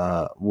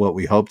what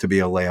we hope to be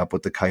a layup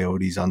with the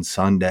Coyotes on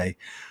Sunday.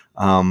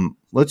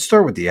 Let's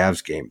start with the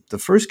Avs game. The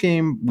first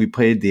game we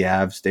played the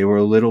Avs, they were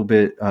a little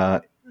bit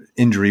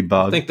injury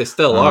bug. I think they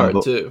still are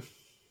too.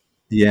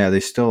 Yeah,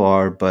 they still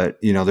are, but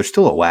they're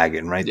still a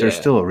wagon, right? Yeah. They're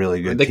still a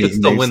really good They team. could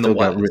still win the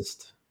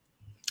West.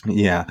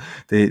 Yeah,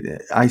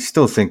 I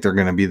still think they're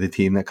going to be the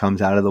team that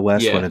comes out of the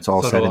West when it's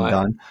all said and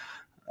done.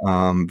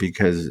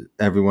 Because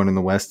everyone in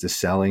the West is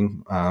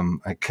selling.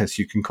 I guess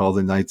you can call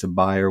the Knights a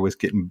buyer with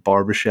getting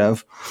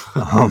Barbashev.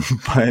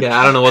 But yeah,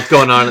 I don't know what's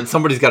going on. And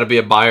somebody's got to be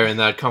a buyer in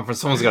that conference.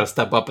 Someone's got to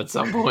step up at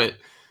some point.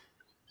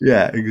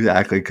 Yeah,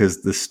 exactly,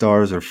 because the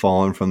stars are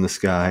falling from the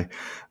sky.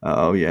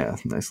 Oh, yeah,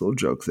 nice little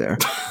joke there.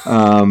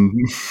 But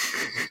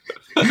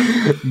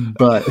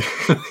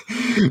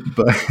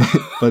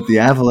the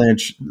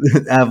Avalanche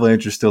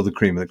are still the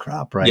cream of the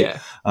crop, right? Yeah.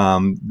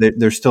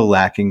 They're still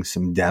lacking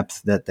some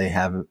depth that they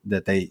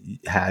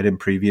had in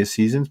previous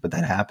seasons, but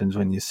that happens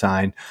when you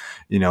sign,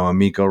 a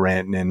Mikko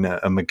Rantanen,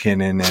 a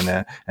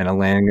McKinnon, and a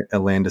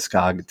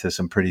Landeskog to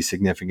some pretty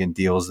significant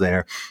deals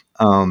there.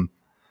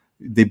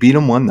 They beat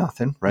them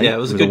 1-0, right? Yeah, it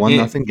was a good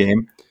 1-0 game.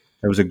 game.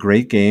 It was a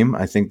great game.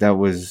 I think that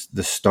was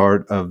the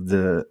start of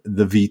the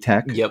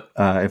VTech. Yep.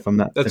 If I'm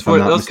not, that was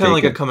kind of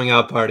like a coming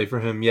out party for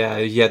him. Yeah,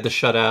 he had the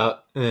shutout,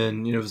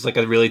 and it was like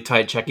a really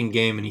tight checking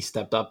game, and he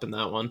stepped up in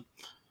that one.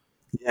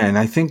 Yeah, and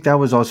I think that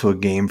was also a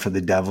game for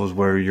the Devils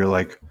where you're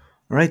like,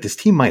 all right, this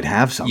team might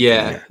have something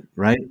here,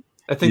 right?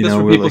 I think that's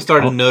where people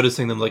started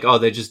noticing them, like, oh,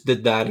 they just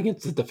did that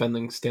against the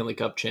defending Stanley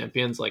Cup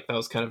champions. Like, that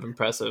was kind of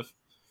impressive.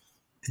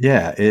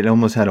 Yeah, it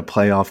almost had a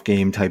playoff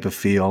game type of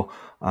feel.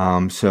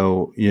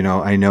 So,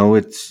 I know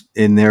it's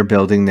in their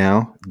building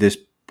now. This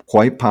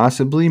quite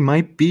possibly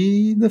might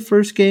be the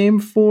first game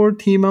for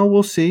Timo.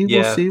 We'll see.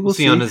 Yeah, we'll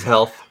see on his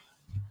health.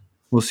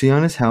 We'll see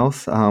on his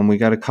health. We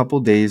got a couple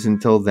days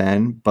until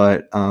then,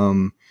 but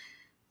yeah,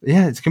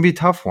 it's gonna be a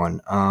tough one.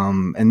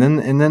 And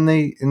then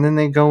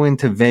they go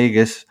into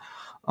Vegas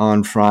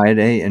on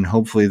Friday, and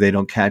hopefully they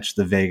don't catch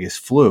the Vegas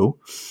flu.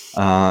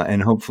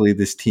 And hopefully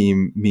this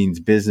team means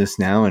business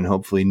now, and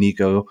hopefully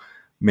Nico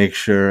makes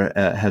sure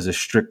has a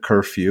strict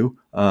curfew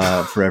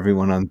for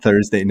everyone on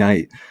Thursday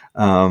night.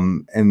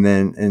 And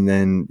then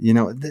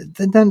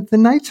the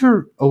Knights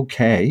are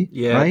okay.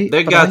 Yeah, right?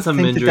 They got some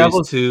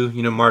injuries too.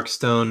 Mark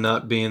Stone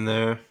not being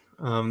there.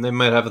 They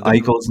might have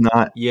Eichel's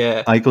not.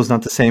 Yeah, Eichel's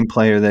not the same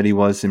player that he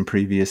was in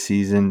previous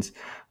seasons.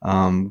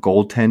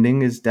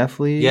 Goaltending is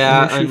definitely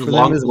an issue for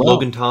them as well.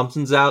 Logan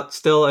Thompson's out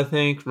still, I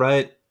think,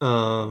 right?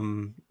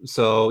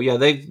 So yeah,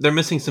 they're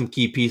missing some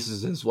key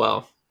pieces as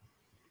well.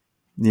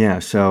 Yeah,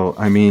 so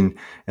I mean,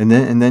 and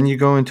then you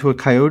go into a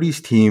Coyotes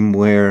team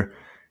where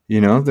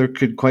there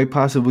could quite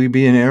possibly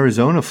be an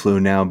Arizona flu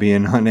now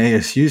being on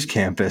ASU's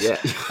campus,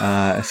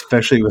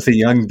 especially with a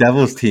young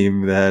Devils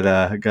team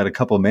that got a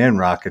couple man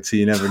rockets. So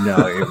you never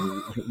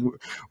know.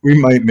 We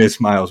might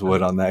miss Miles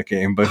Wood on that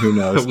game, but who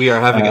knows? We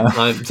are having a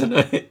time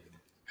tonight.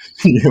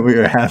 Yeah, we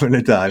are having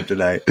a time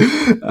tonight.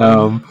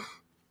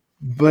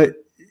 But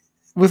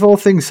with all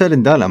things said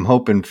and done, I'm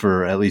hoping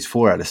for at least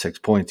 4 out of 6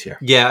 points here.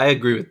 Yeah, I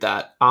agree with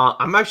that.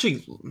 I'm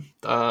actually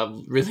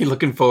really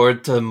looking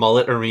forward to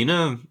Mullet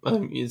Arena.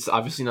 It's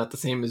obviously not the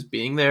same as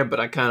being there, but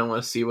I kind of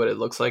want to see what it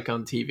looks like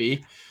on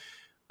TV.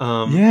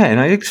 Yeah, and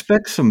I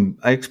expect some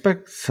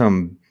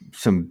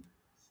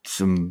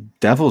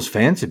Devils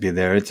fans to be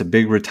there. It's a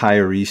big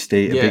retiree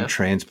state, a big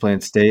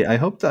transplant state. I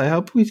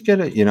hope we get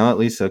at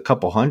least a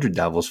couple hundred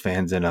Devils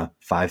fans in a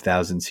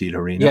 5,000 seat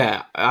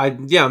arena. Yeah,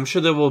 I'm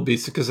sure there will be,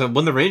 because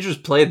when the Rangers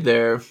played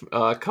there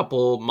a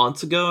couple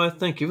months ago, I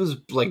think it was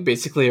like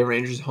basically a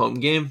Rangers home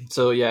game.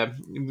 So yeah,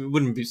 it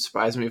wouldn't be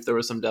surprised me if there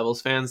were some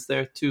Devils fans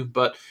there too.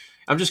 But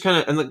I'm just kind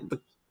of, and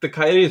the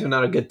Coyotes are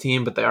not a good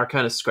team, but they are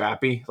kind of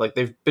scrappy. Like,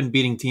 they've been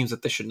beating teams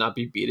that they should not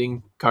be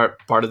beating. Part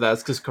of that is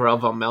because Karel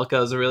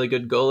Vejmelka is a really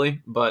good goalie.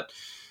 But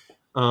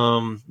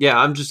yeah,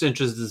 I'm just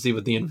interested to see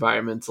what the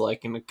environment's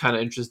like, and kind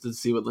of interested to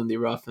see what Lindy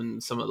Ruff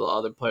and some of the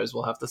other players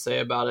will have to say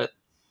about it.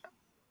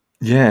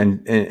 Yeah,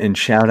 and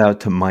shout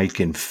out to Mike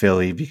in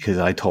Philly, because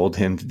I told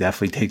him to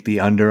definitely take the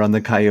under on the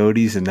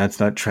Coyotes, and that's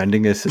not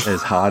trending as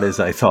hot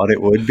as I thought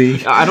it would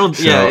be. I don't.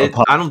 So,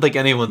 I don't think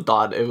anyone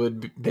thought it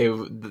would. They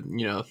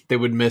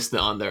would miss the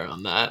under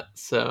on that.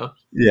 So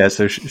yeah,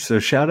 so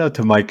shout out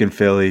to Mike in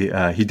Philly.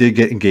 He did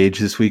get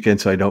engaged this weekend,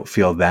 so I don't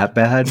feel that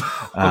bad.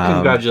 well,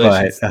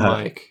 congratulations, but,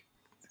 Mike.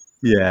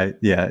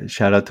 Yeah.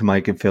 Shout out to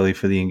Mike and Philly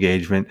for the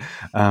engagement.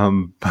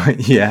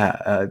 But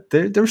yeah,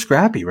 they're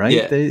scrappy, right?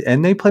 Yeah.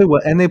 They play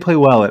well, and they play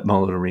well at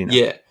Mullet Arena.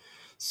 Yeah.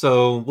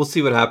 So we'll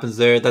see what happens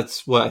there.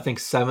 That's what I think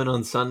 7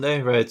 on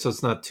Sunday, right? So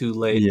it's not too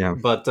late. Yeah.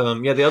 But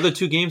the other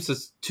two games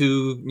is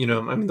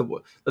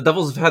the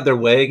Devils have had their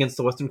way against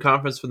the Western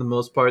Conference for the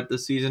most part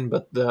this season,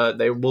 but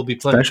they will be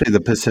playing, especially the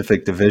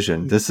Pacific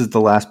Division. This is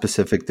the last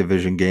Pacific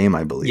Division game,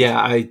 I believe.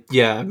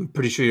 I'm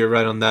pretty sure you're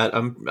right on that.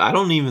 I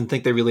don't even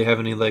think they really have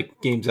any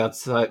like games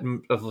outside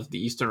of the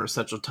Eastern or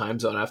Central time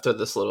zone after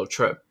this little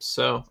trip.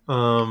 So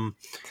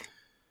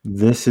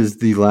this is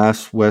the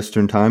last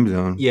Western time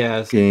zone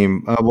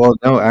game. Well,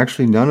 no,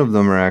 actually, none of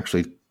them are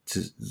actually.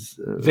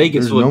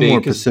 Vegas would be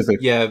more Pacific.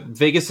 Yeah,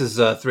 Vegas is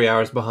 3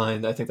 hours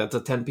behind. I think that's a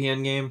 10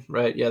 p.m. game,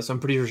 right? Yeah, so I'm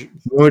pretty sure.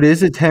 Well, it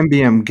is a 10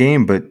 p.m.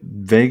 game, but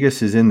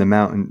Vegas is in the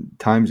Mountain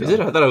time zone. Is it?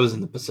 I thought it was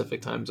in the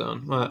Pacific time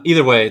zone.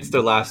 Either way, it's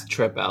their last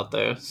trip out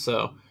there.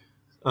 So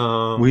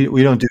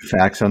we don't do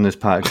facts on this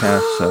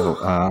podcast,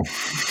 so.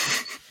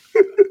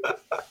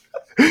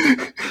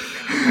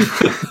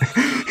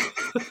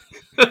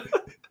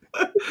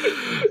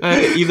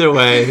 Either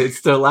way,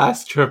 it's their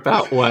last trip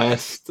out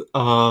west,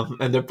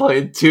 and they're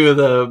playing two of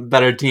the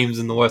better teams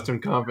in the Western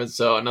Conference,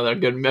 so another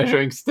good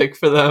measuring stick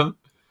for them.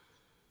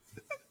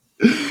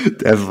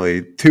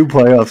 Definitely. 2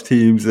 playoff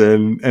teams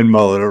and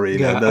Mullet Arena.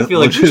 Yeah, I feel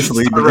like we should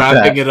start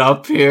wrapping it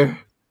up here.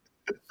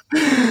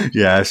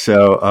 Yeah,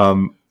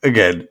 so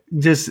again,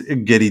 just a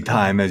giddy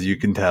time, as you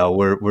can tell.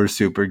 We're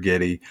super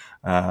giddy.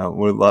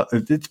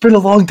 It's been a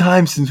long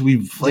time since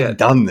we've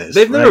done this.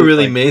 They've never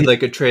really made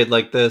like a trade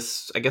like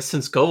this, I guess,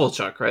 since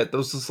Kovalchuk, right? That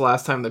was the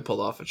last time they pulled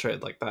off a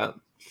trade like that.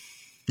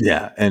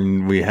 Yeah,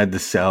 and we had to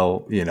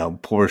sell,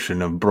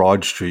 portion of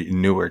Broad Street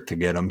in Newark to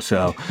get him.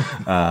 So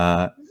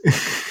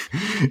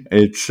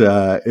it's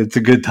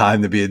a good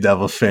time to be a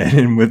Devils fan.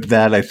 And with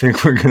that, I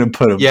think we're going to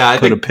put a pin I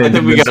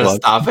think we got to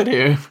stop it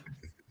here.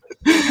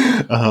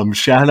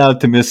 Shout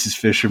out to Mrs.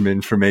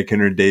 Fisherman for making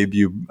her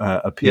debut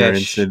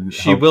appearance. Yeah,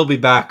 she will be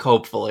back,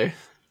 hopefully.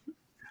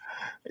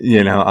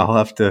 I'll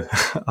have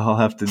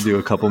to do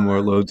a couple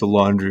more loads of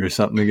laundry or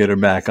something to get her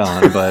back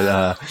on.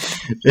 But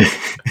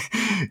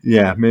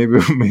yeah, maybe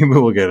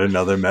we'll get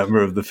another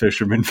member of the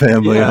Fisherman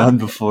family on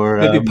before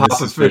maybe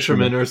Papa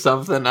Fisherman or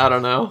something. I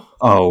don't know.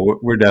 Oh,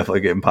 we're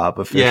definitely getting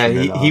Papa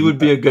Fisherman. Yeah, he would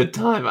be a good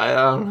time. I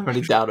don't have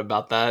any doubt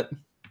about that.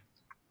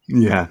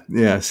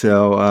 Yeah.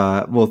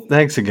 So, well,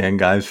 thanks again,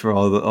 guys, for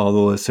all the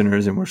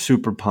listeners, and we're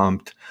super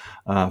pumped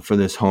for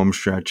this home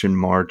stretch in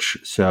March.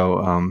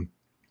 So,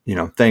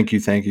 thank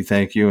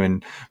you,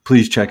 and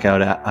please check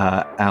out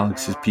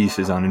Alex's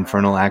pieces on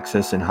Infernal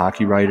Access and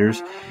Hockey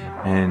Writers.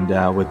 And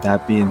with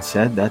that being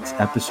said, that's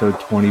episode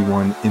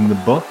 21 in the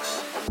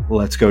books.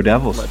 Let's go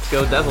Devils! Let's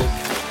go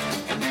Devils!